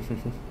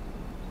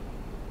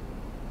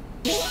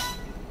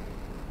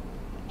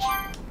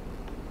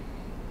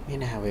 ไ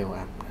ม่น่าเวล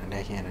อัพได้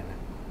แค่นั้นนะ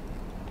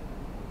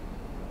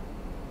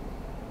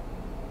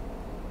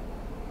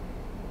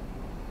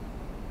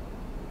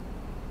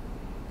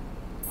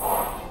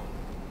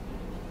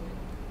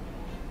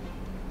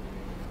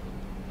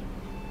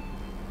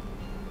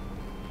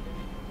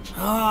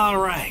All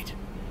right.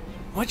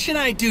 What should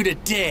I do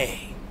today?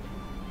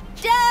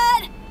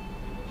 Dad!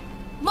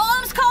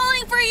 Mom's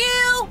calling for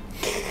you!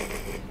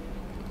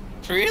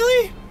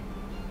 Really?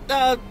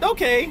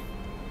 Okay.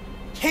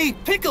 Hey,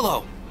 Piccolo,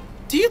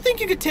 do you think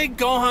you could take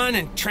Gohan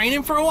and train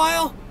him for a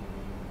while?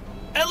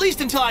 At least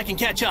until I can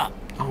catch up.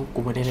 เอ้ากู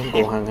ไม่ได้เล่นโก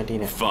ฮังกันที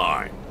เนี่ย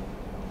Fine.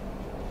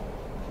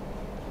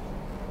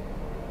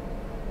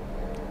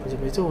 กูจะ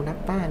ไปสู้นัก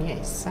ป้าเนี่ยไ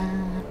อ้ซ่า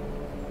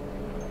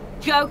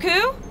Goku?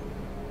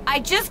 I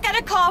just got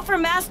a call from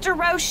Master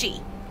Roshi.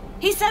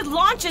 He said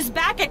launch is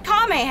back at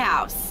Kame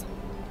House.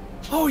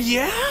 Oh,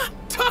 yeah?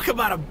 Talk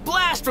about a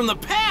blast from the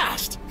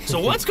past. So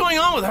what's going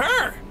on with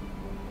her?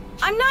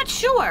 I'm not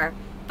sure,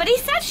 but he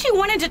said she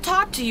wanted to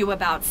talk to you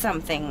about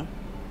something.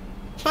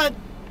 But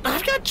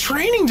I've got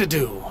training to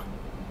do.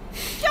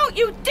 Don't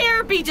you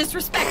dare be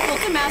disrespectful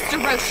to Master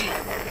Roshi.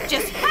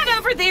 Just head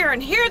over there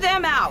and hear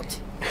them out.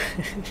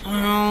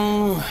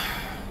 Oh.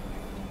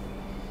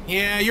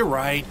 Yeah, you're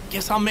right.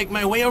 Guess I'll make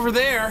my way over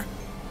there.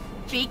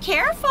 Be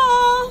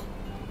careful.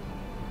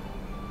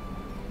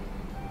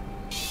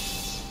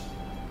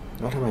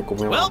 แล้วทำไมกู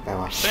ไม่วางไป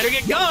วะ Better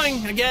get going,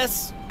 I guess.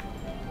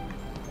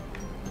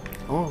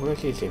 โอ้เรื่อง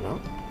40แล้ว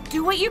Do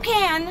what you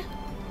can.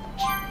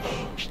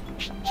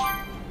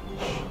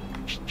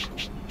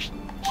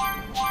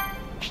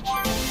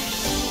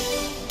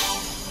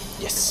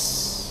 Yes.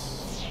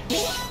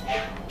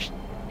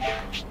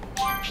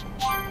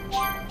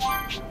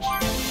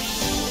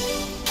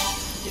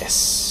 Yes.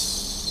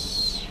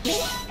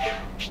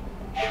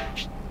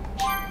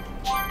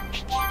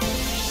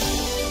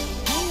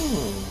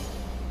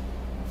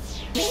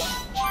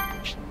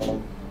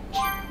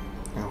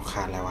 เอาข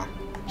าดอะไรวะ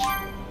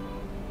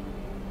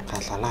ขา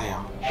ดสาหร่ายเหร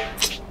อ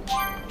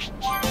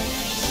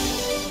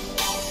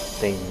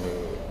เต็งเลย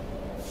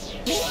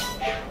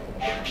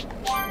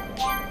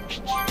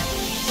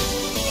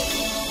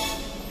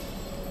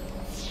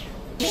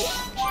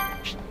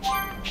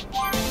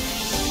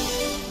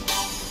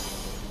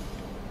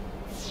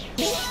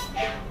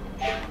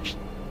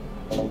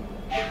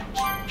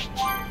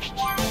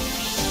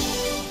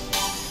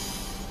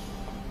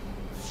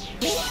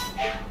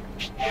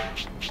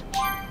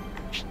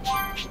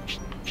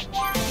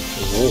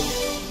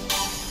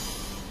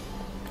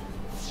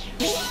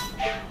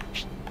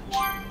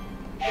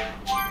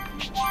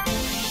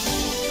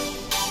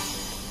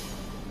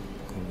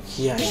เ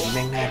ฮียอันนี้แ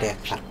ม่งหน้าแดก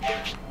สัตว์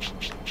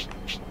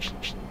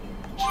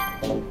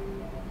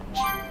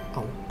เอ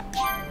า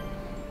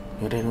เ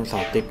นื้อไดโนเสา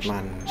ร์ติดมั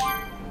น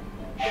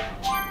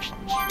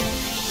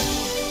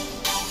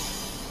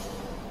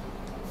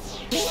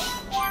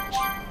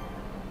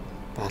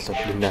ปลาสด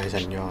ดินแดนสั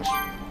นยอด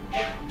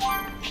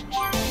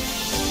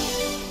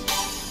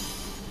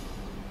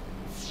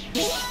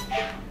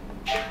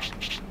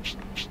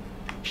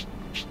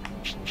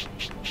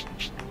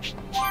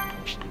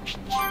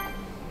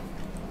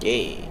เย้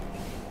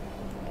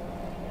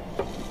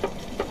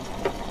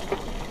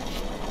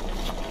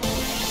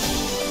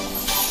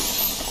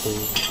โอ้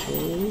โห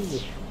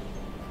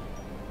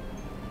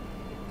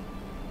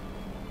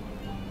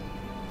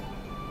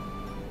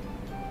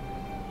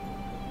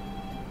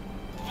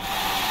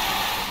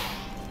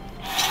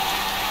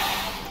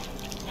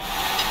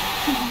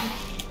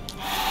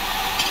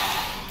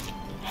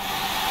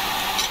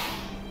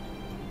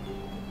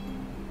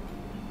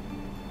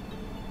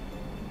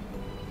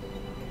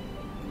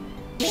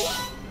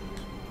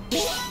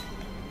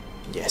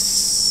Yes.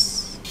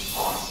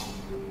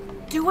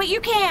 Do what you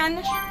can.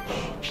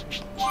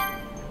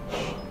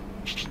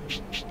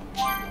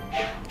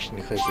 ไ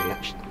ม่เคยกินละ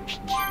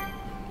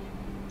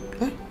เ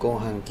ฮ้ยโก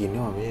ฮังกิน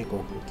นี่หว่าไม่ใช่โก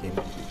ฮังกิน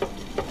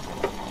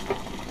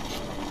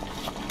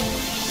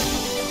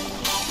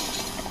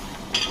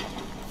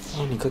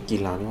นี่ก็กิน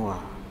แล้วนี่หว่า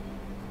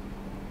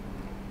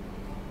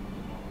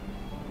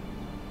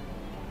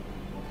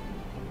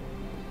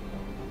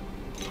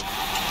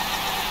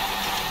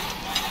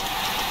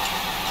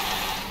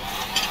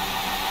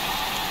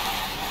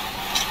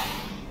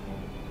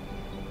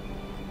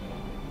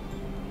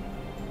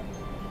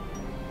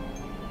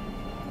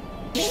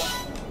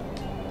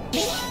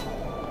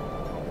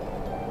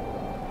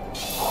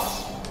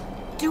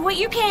Do what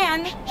you can.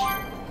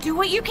 Do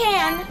what you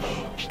can.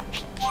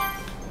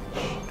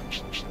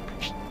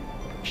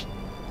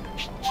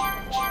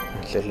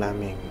 เสร็จรา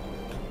เมง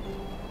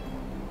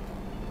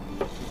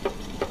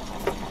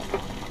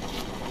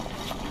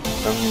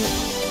ต้อง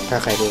ถ้า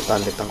ใครดูตอน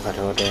เด็กต้องขอโ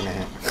ทษด้วยนะ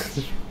ฮะ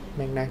แ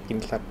ม่งน่ากิน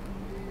สัตว์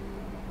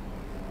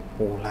โ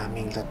อ้ราเม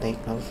งสเต็ก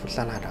แล้วฟรุตส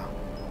ลัดเหรอ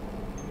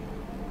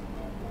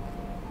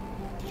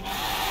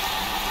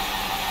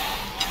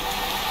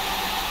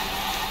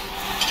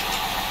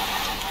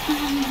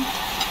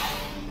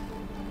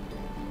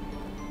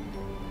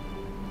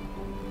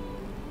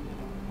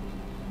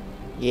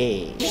เย่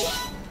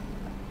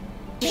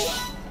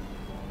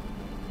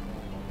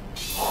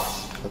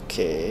โอเค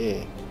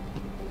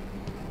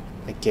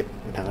ไปเก็บ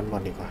ทางกันบอ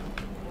ลดีกว่า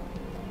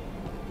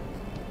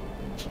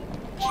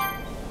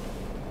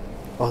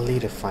Only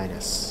the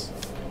finest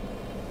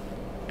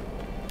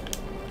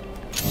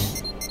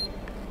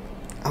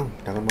เอ้า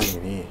ทางกันบอลอ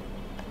ยู่นี่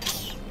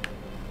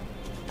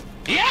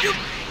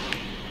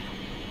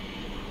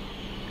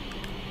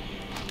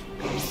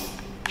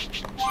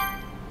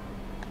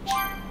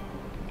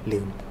ลื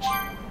ม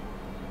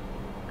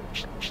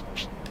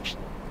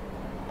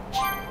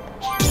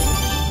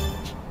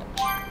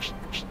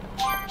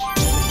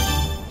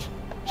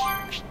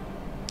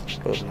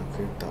เปิดพลัง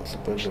ขึ้นต่อซุ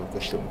ปเปอร์ลูกกร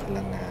ะสุนพ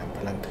ลังงานพ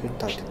ลังขึ้น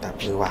ต่อติดตาม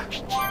ว่ะ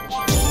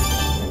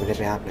ยังไม่ได้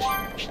ไปอัพเลย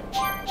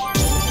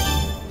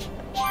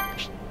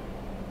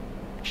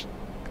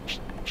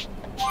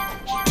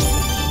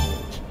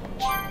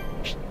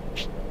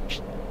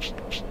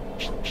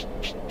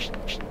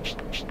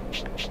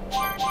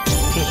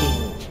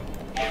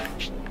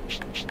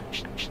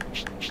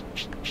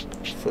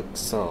ฝึก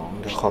2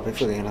เดี๋ยวขอไป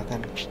ฝึกเองแล้วกั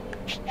น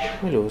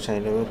ไม่รู้ใช้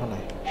เลเวลเท่าไหร่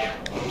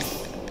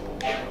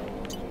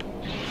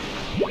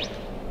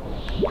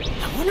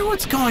I wonder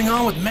what's going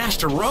on with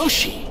Master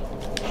Roshi.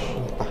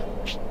 ปะ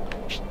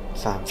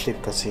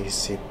30 กับ 40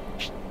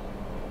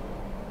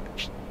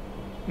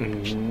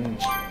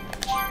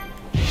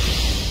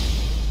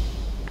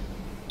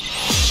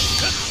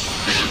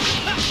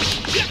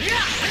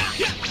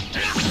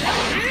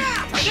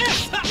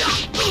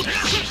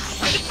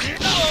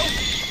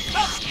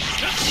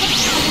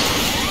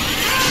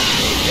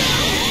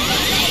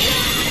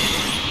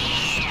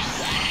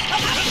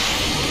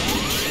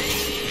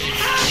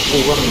กู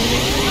ว่ามัน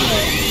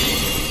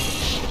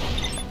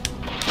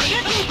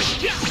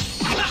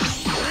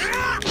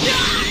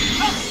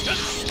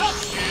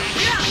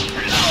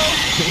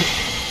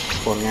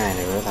โคตรง่ายเล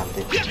ยเว้ย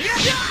30เ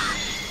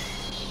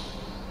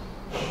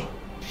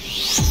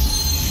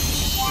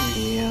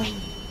ยี่ยม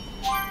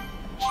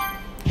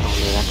เอาเ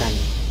ลยแล้วกัน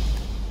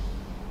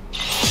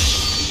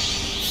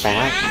แป๊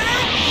บ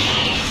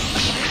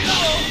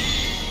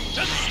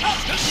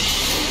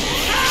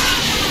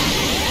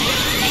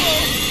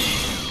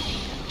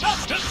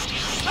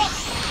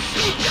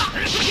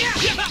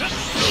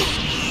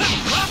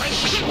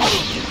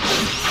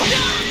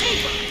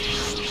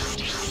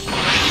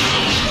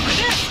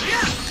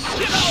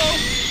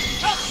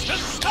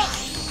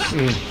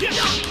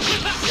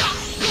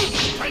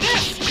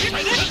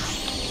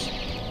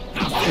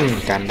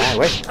กันได้เ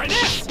ว้ย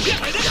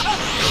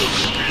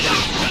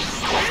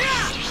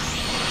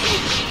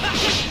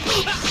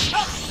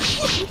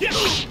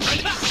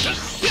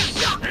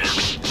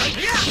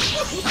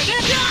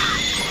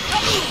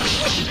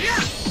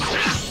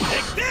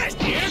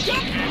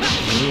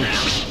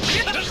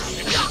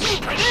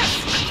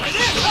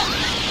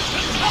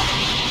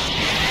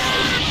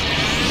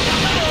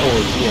โอ้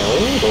ยเดี๋ยว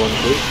โดน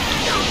คุย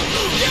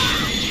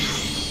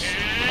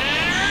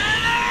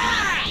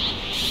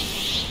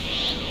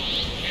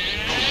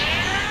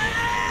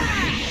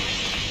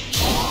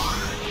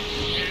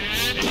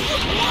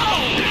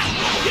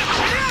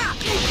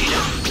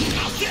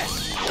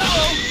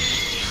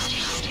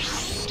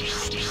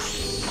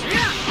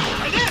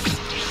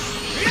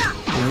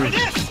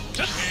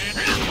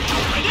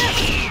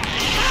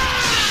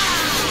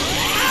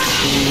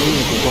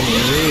กูก็มี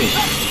เ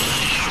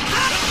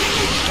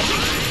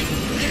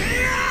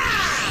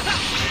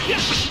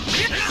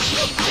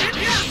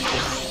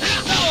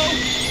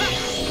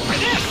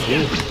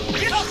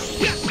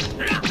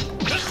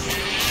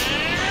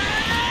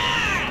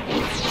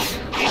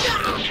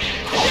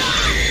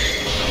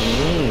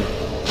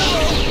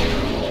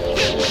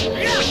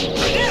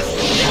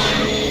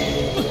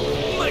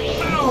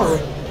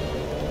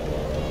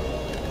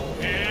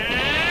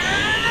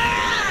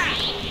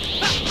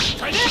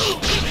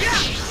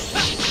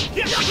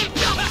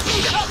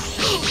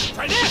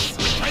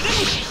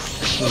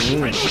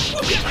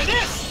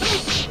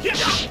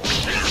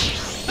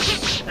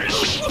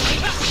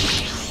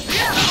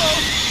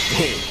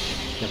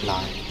รียบร้อ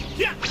ย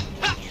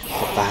ต่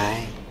อไป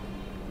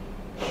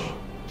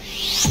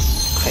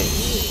ไข่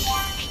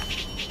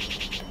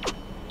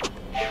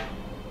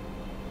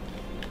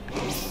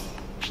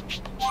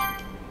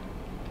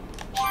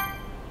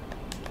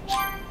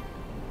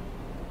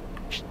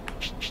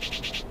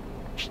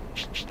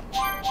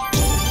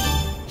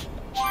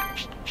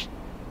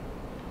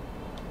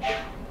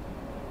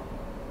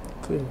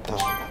ขึ้นต่อ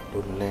แบบ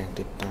รุนแรง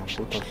ติดตาม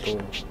ผู้ต่อสู้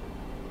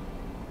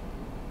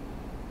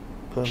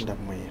เพิ่มดา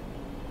เมจ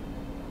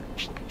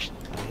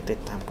อะไรติด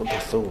ตามผู้ต่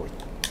อสู้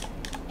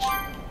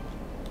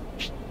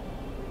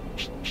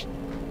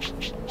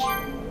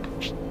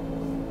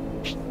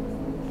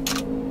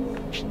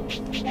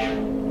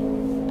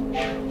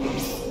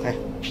เฮ้ย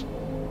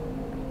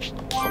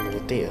คอมมู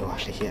นิตี้ว่ะ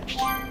ไอ้เหี้ย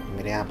ไ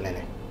ม่ได้อัพอะไรเ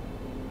ลย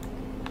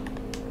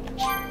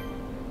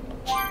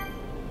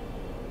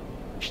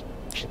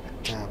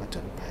เจ้าประจ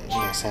นภัยเ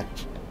นี่ยแซด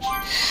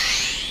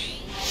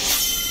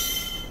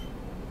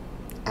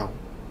เอา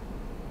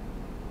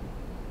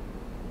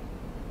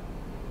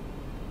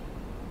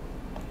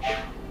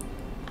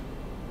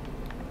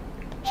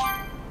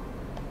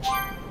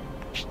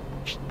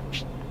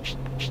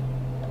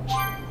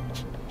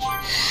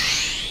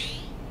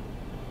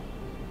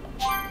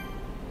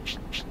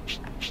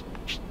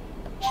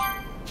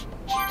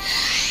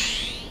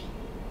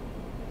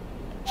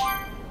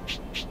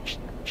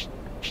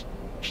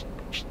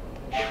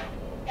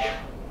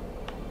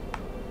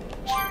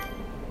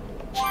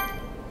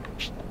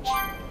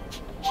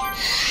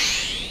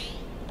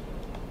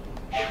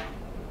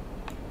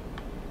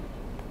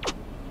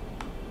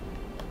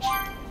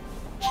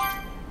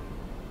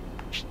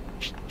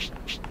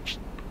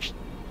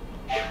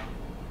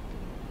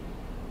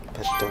ผ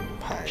จญ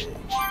ภัย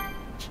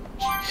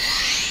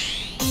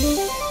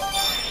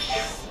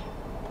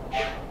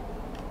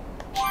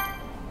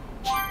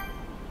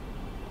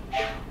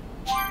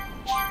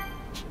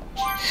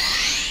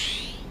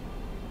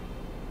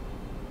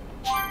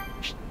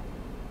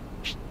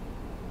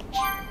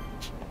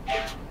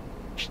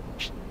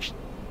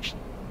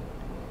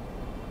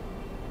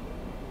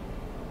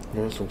เ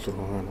นื้อสูงสุดข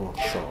องงานบวก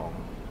2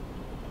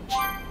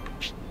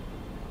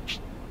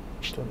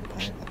 จน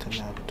ภัยพัฒน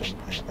าจน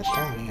ภัยพระเ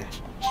จ้านี่ไง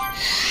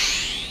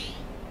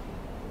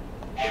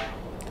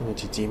ตัว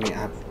จีไม่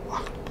อัพวะ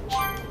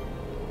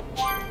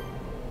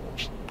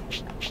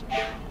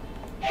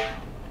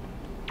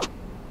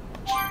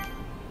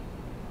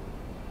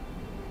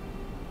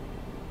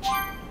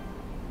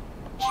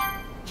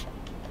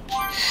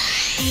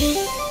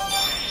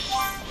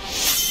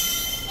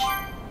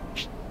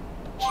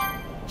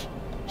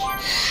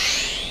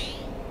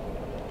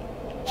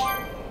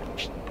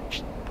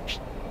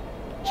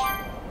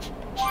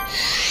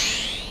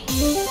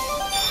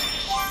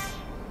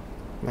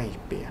ไม่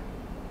เปลี่ยน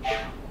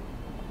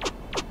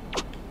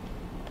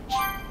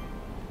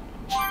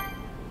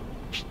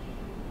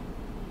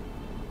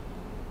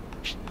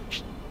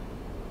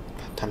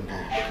พัฒนา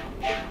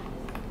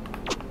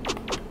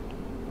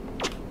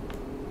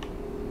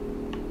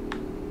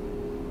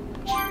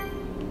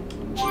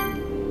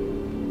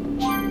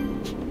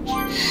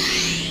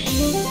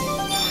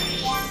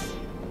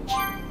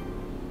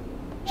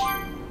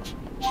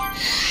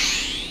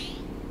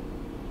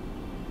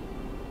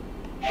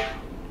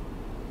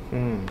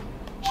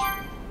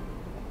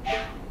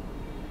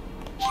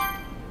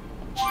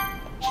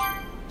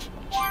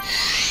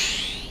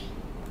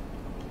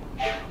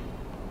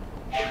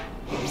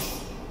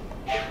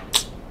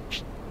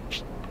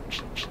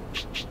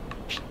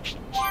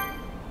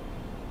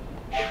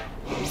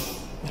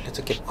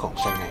จะเก็บของ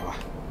จากไหนวะ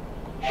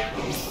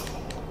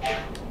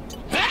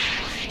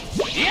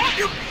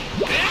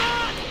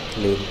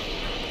ลืม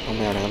ต้องไ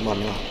ปเอาอะไรกันบอล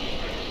นี่หรอ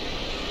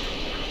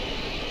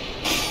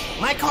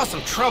Might cause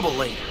some trouble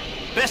later.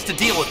 Best to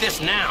deal with this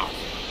now.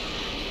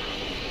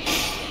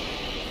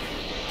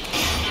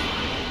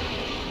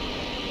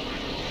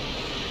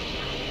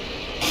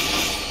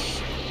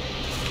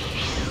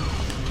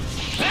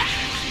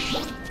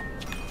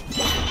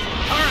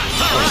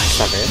 All right.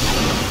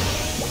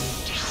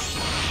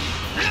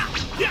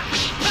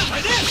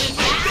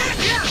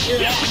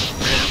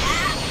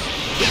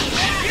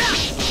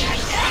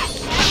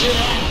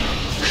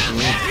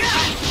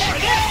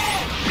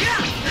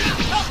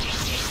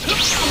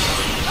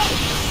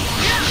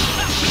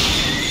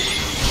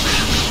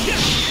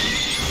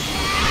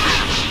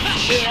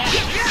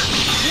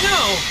 No,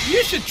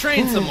 you should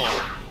train some more.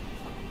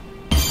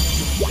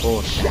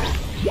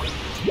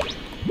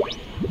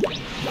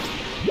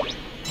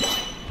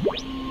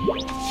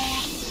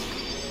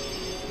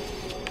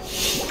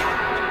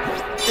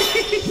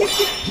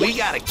 We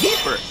got a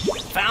keeper.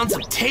 Found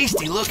some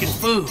tasty looking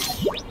food.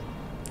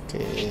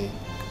 Okay.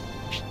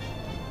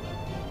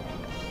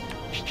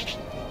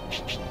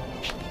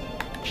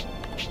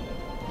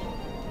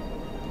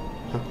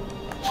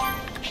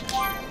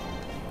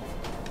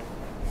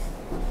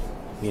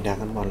มีดรา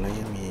ก้อนบอลแล้ว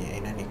ยังมีไอ้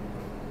นั่นอีก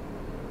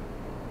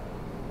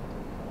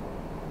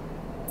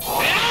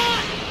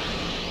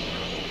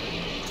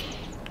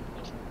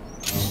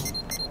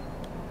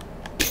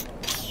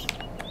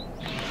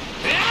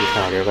สีข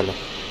าวเดียวกันเลย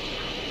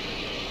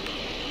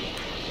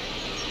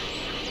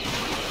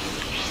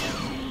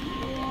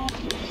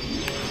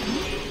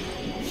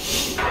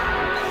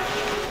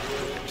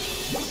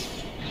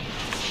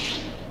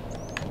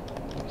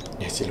เ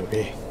นี่ยสิลูก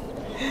พี่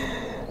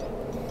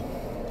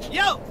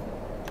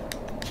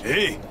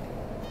Hey.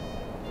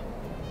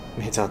 ไ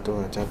ม่เจ้าตัว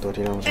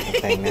ที่เราจะ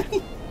แต่งนะ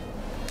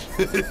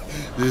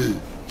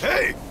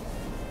Hey.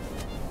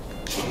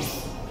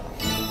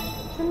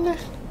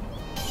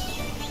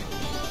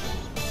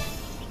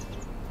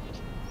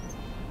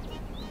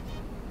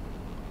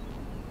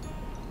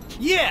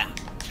 Yeah.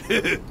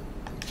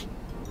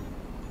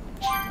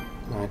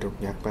 ปลาดุก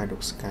ยักษ์ปลาดุ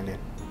กสกาเล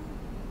ต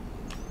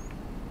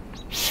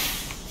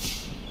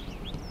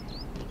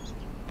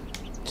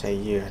ใช้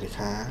เหยื่อดิ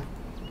ครับ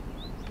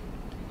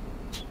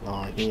รอ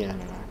เหี้ย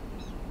เลยล่ะ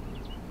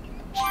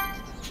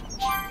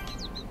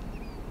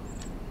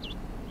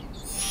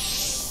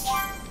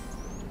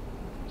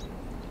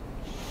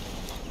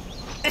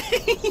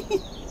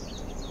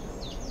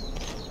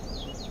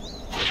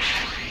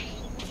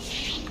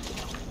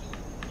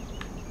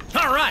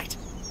All right.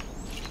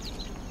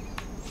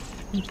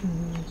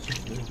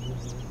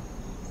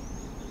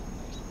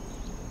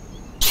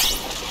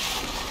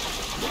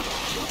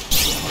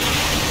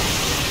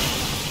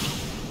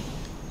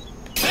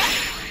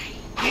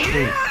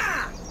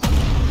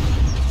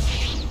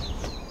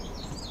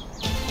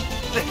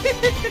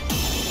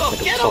 Oh,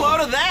 get a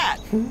load of that!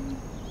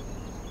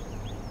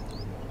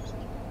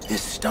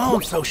 This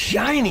stone's so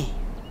shiny.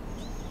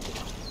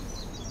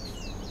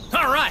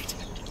 All right.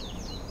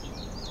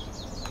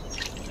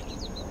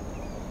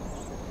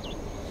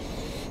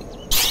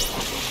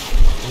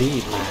 รี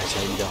บมาใ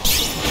ช้ดอก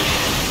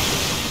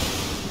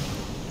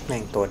แม่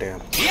งตัวเดิม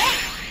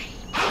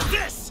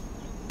This.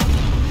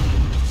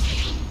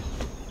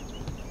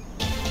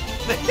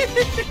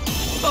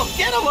 Oh,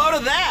 get a load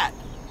of that!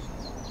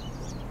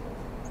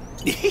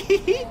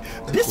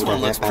 This one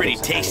looks pretty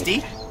tasty.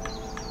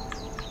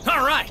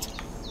 All right.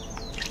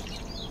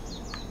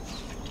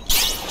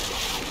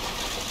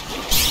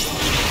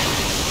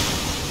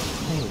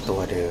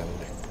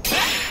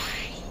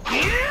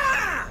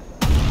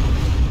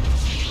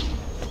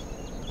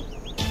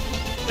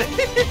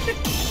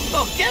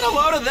 Oh, get a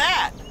load of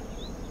that!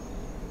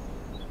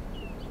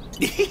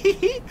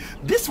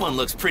 This one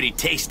looks pretty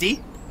tasty.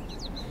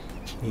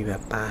 มีแบ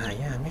บปลาหา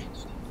ยากไหม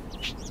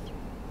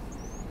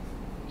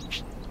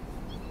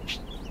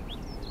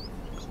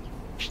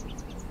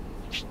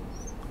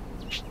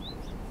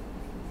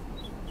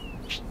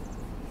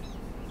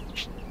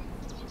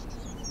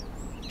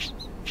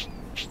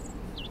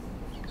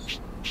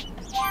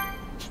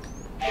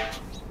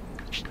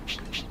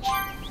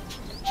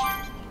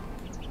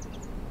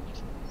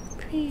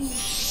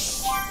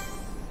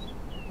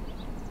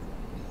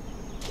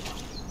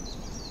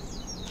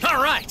All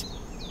right.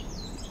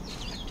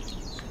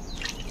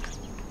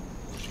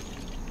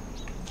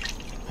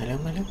 มาเร็ว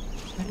มาเร็ว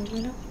มาเร็วมา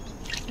เร็ว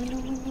มาเร็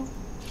ว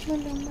มา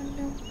เร็วมาเ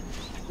ร็ว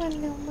มา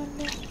เร็วมาเร็วมาเ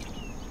ร็ว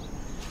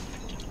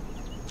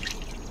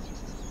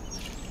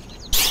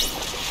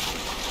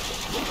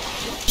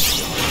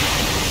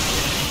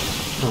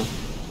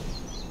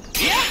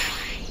Yeah.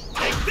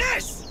 Take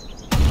this.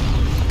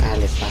 กา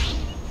เล็ดปะ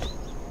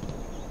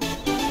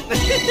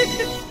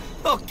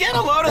Oh, get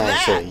a load of ได้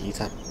เฉ that. ย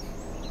สัตว์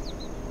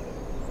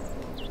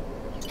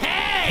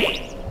Hey.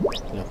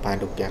 แล้วปลา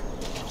ดุกยักษ์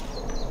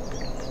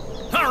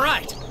All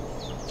right.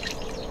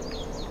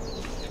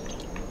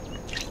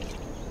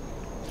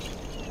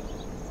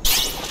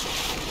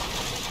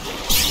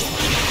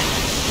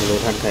 ไม่รู้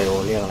ท่านไคโอ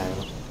เรียกอะไร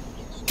วะ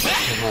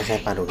ไม่น่าใช่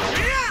ปลาดุกยักษ์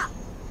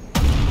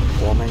เพร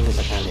าะว่าแม่งคือ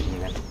สกาเล็ตเหมือ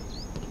นกัน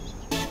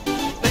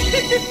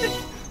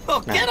Oh,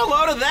 get a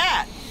load of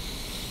that.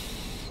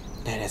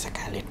 ได้สก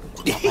าเล็ตเ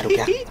อาปลาดุก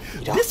ยัก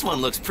ษ์ This one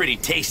looks pretty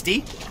tasty.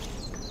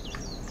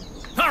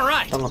 All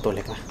right. ต้องเอาตัวเ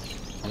ล็กมา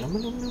แล้วมั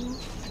น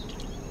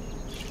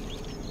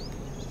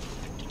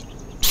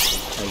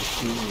ไอ้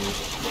ที่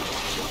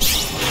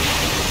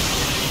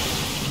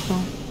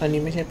อันนี้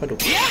ไม่ใช่ปลาดุก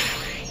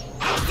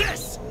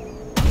This.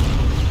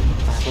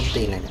 ปลาต้ม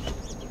ตีนอะไรเนี่ย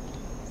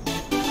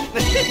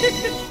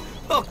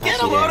Oh, get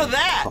a load of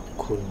that. ขอบ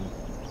คุณ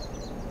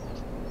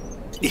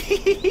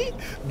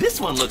This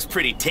one looks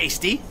pretty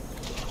tasty.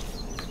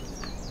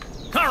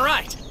 All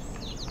right.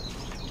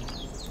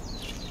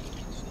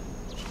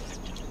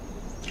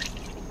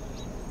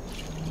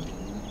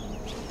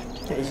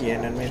 ไอ้เฮีย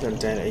นั้นไม่สน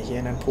ใจเลยไอ้เฮีย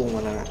นั้นพุ่งม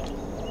าแล้วนะ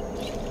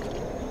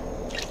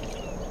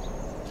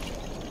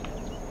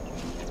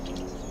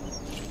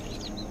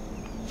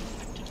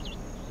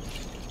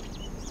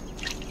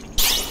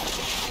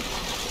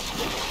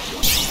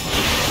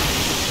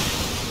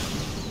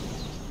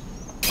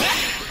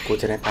กู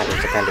จะได้ปลาดุก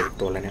สกาเล็ต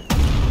ตัวแล้วเนี่ย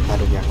ปลา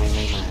ดุกยักษ์ไม่ม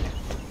าเนี่ย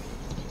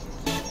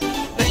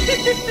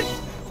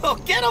Oh,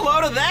 get a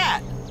load of that.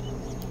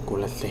 กู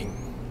ละเซ็ง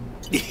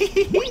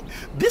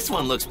This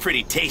one looks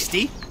pretty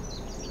tasty.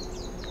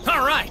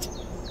 All right.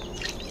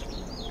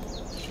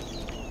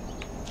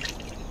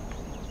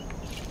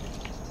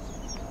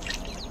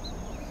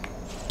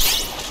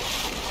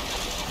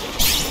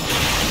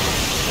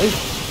 เฮ้ย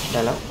ได้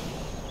แล้ว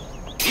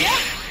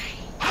Yeah.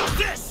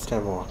 This. ใช่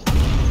ป่ะ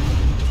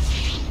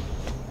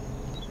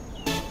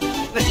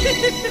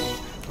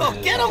Oh,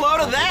 get a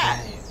load of that.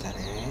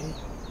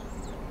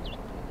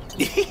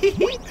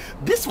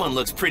 This one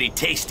looks pretty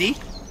tasty.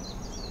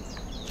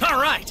 All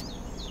right.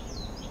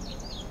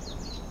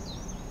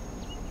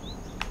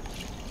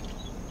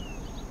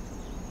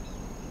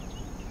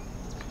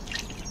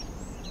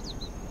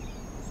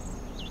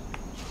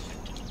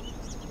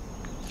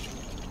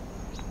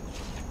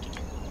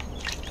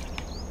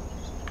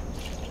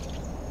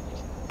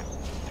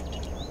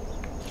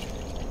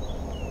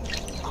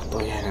 เอาตั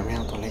วใหญ่นะไม่เ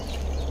อาตัวเล็ก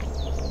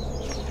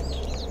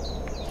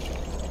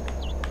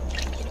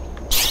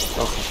โ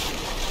อเค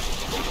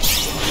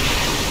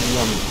เ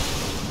ยี่ยม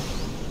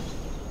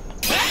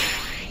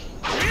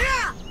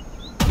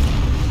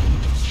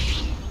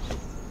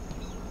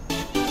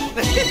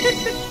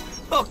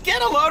Oh, get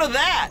a load of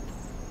that.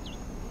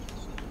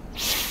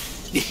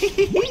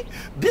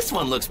 This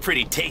one looks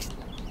pretty tasty.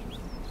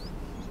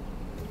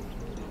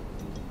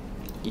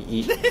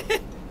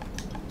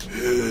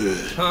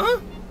 Huh?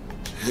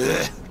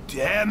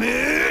 Damn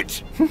it!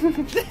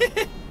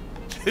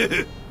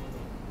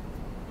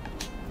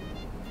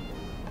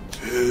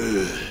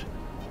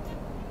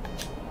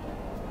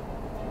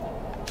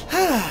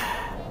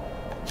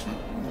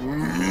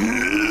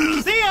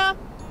 See ya!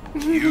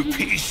 You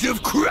piece of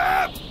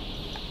crap!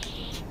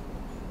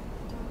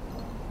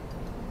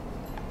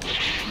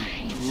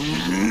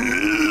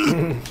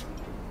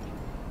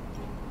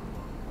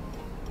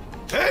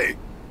 Hey!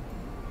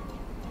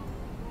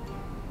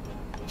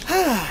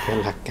 เป็น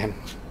หลักกัน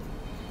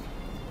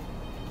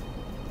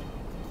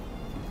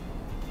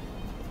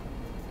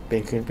เป็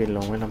นขึ้นเป็นล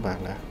งไม่ลำบาก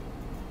แล้ว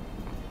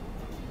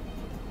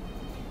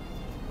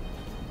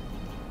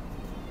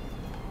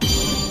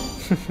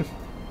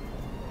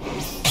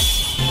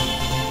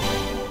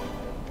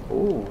โ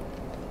อ้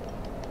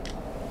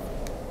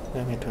ได้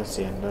เมทัลเ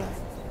ซียนด้วย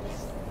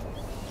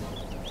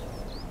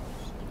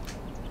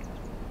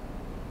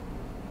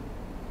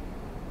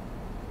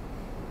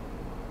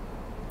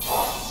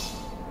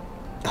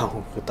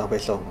คือต้องไป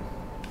ส่ง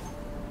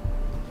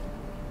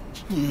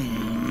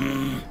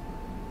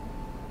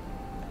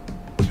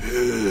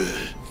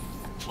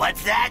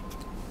What's that?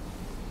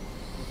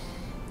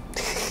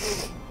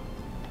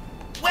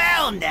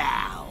 Well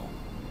now.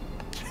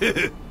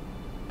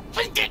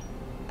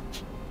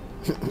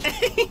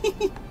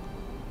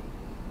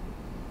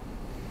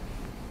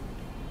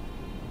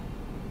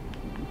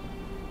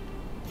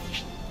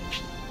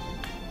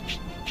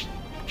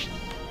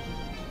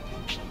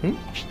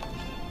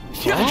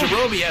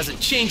 Yajirobe hasn't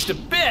changed a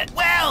bit.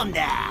 Well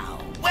now.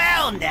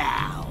 Well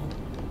now.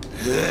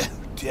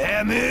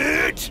 Damn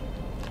it.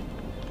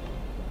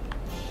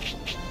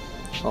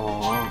 อ๋อ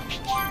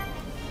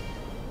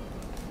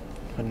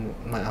มัน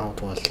มาเอา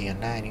ตัวเซียน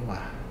ได้นี่หว่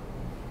า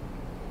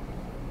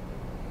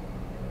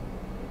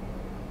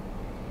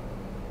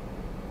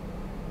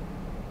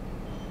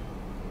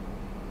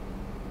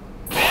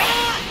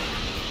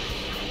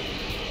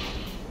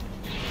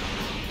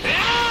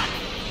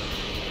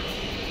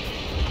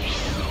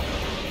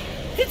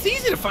It's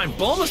easy to find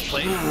Bulma's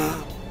plate.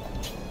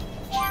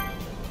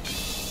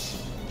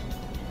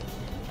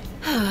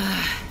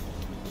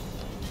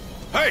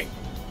 Hey!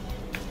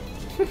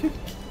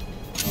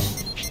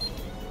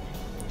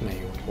 ไหน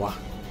วะ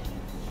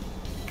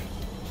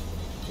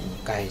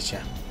ไกลจ้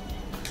ะ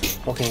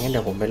โอเคงั้นเ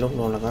ดี๋ยวผมไปรวบ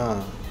รวมแล้วก็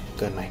เ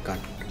กินใหม่ก่อน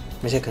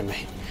ไม่ใช่เกินใหม่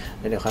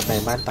แล้วเดี๋ยวค่อยไป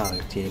บ้านต่อ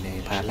อีกทีใน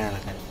พาร์ทหน้าแ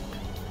ล้วกัน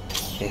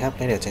โอเคครับแ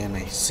ล้วเดี๋ยวเจอกันให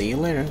ม่ See you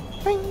later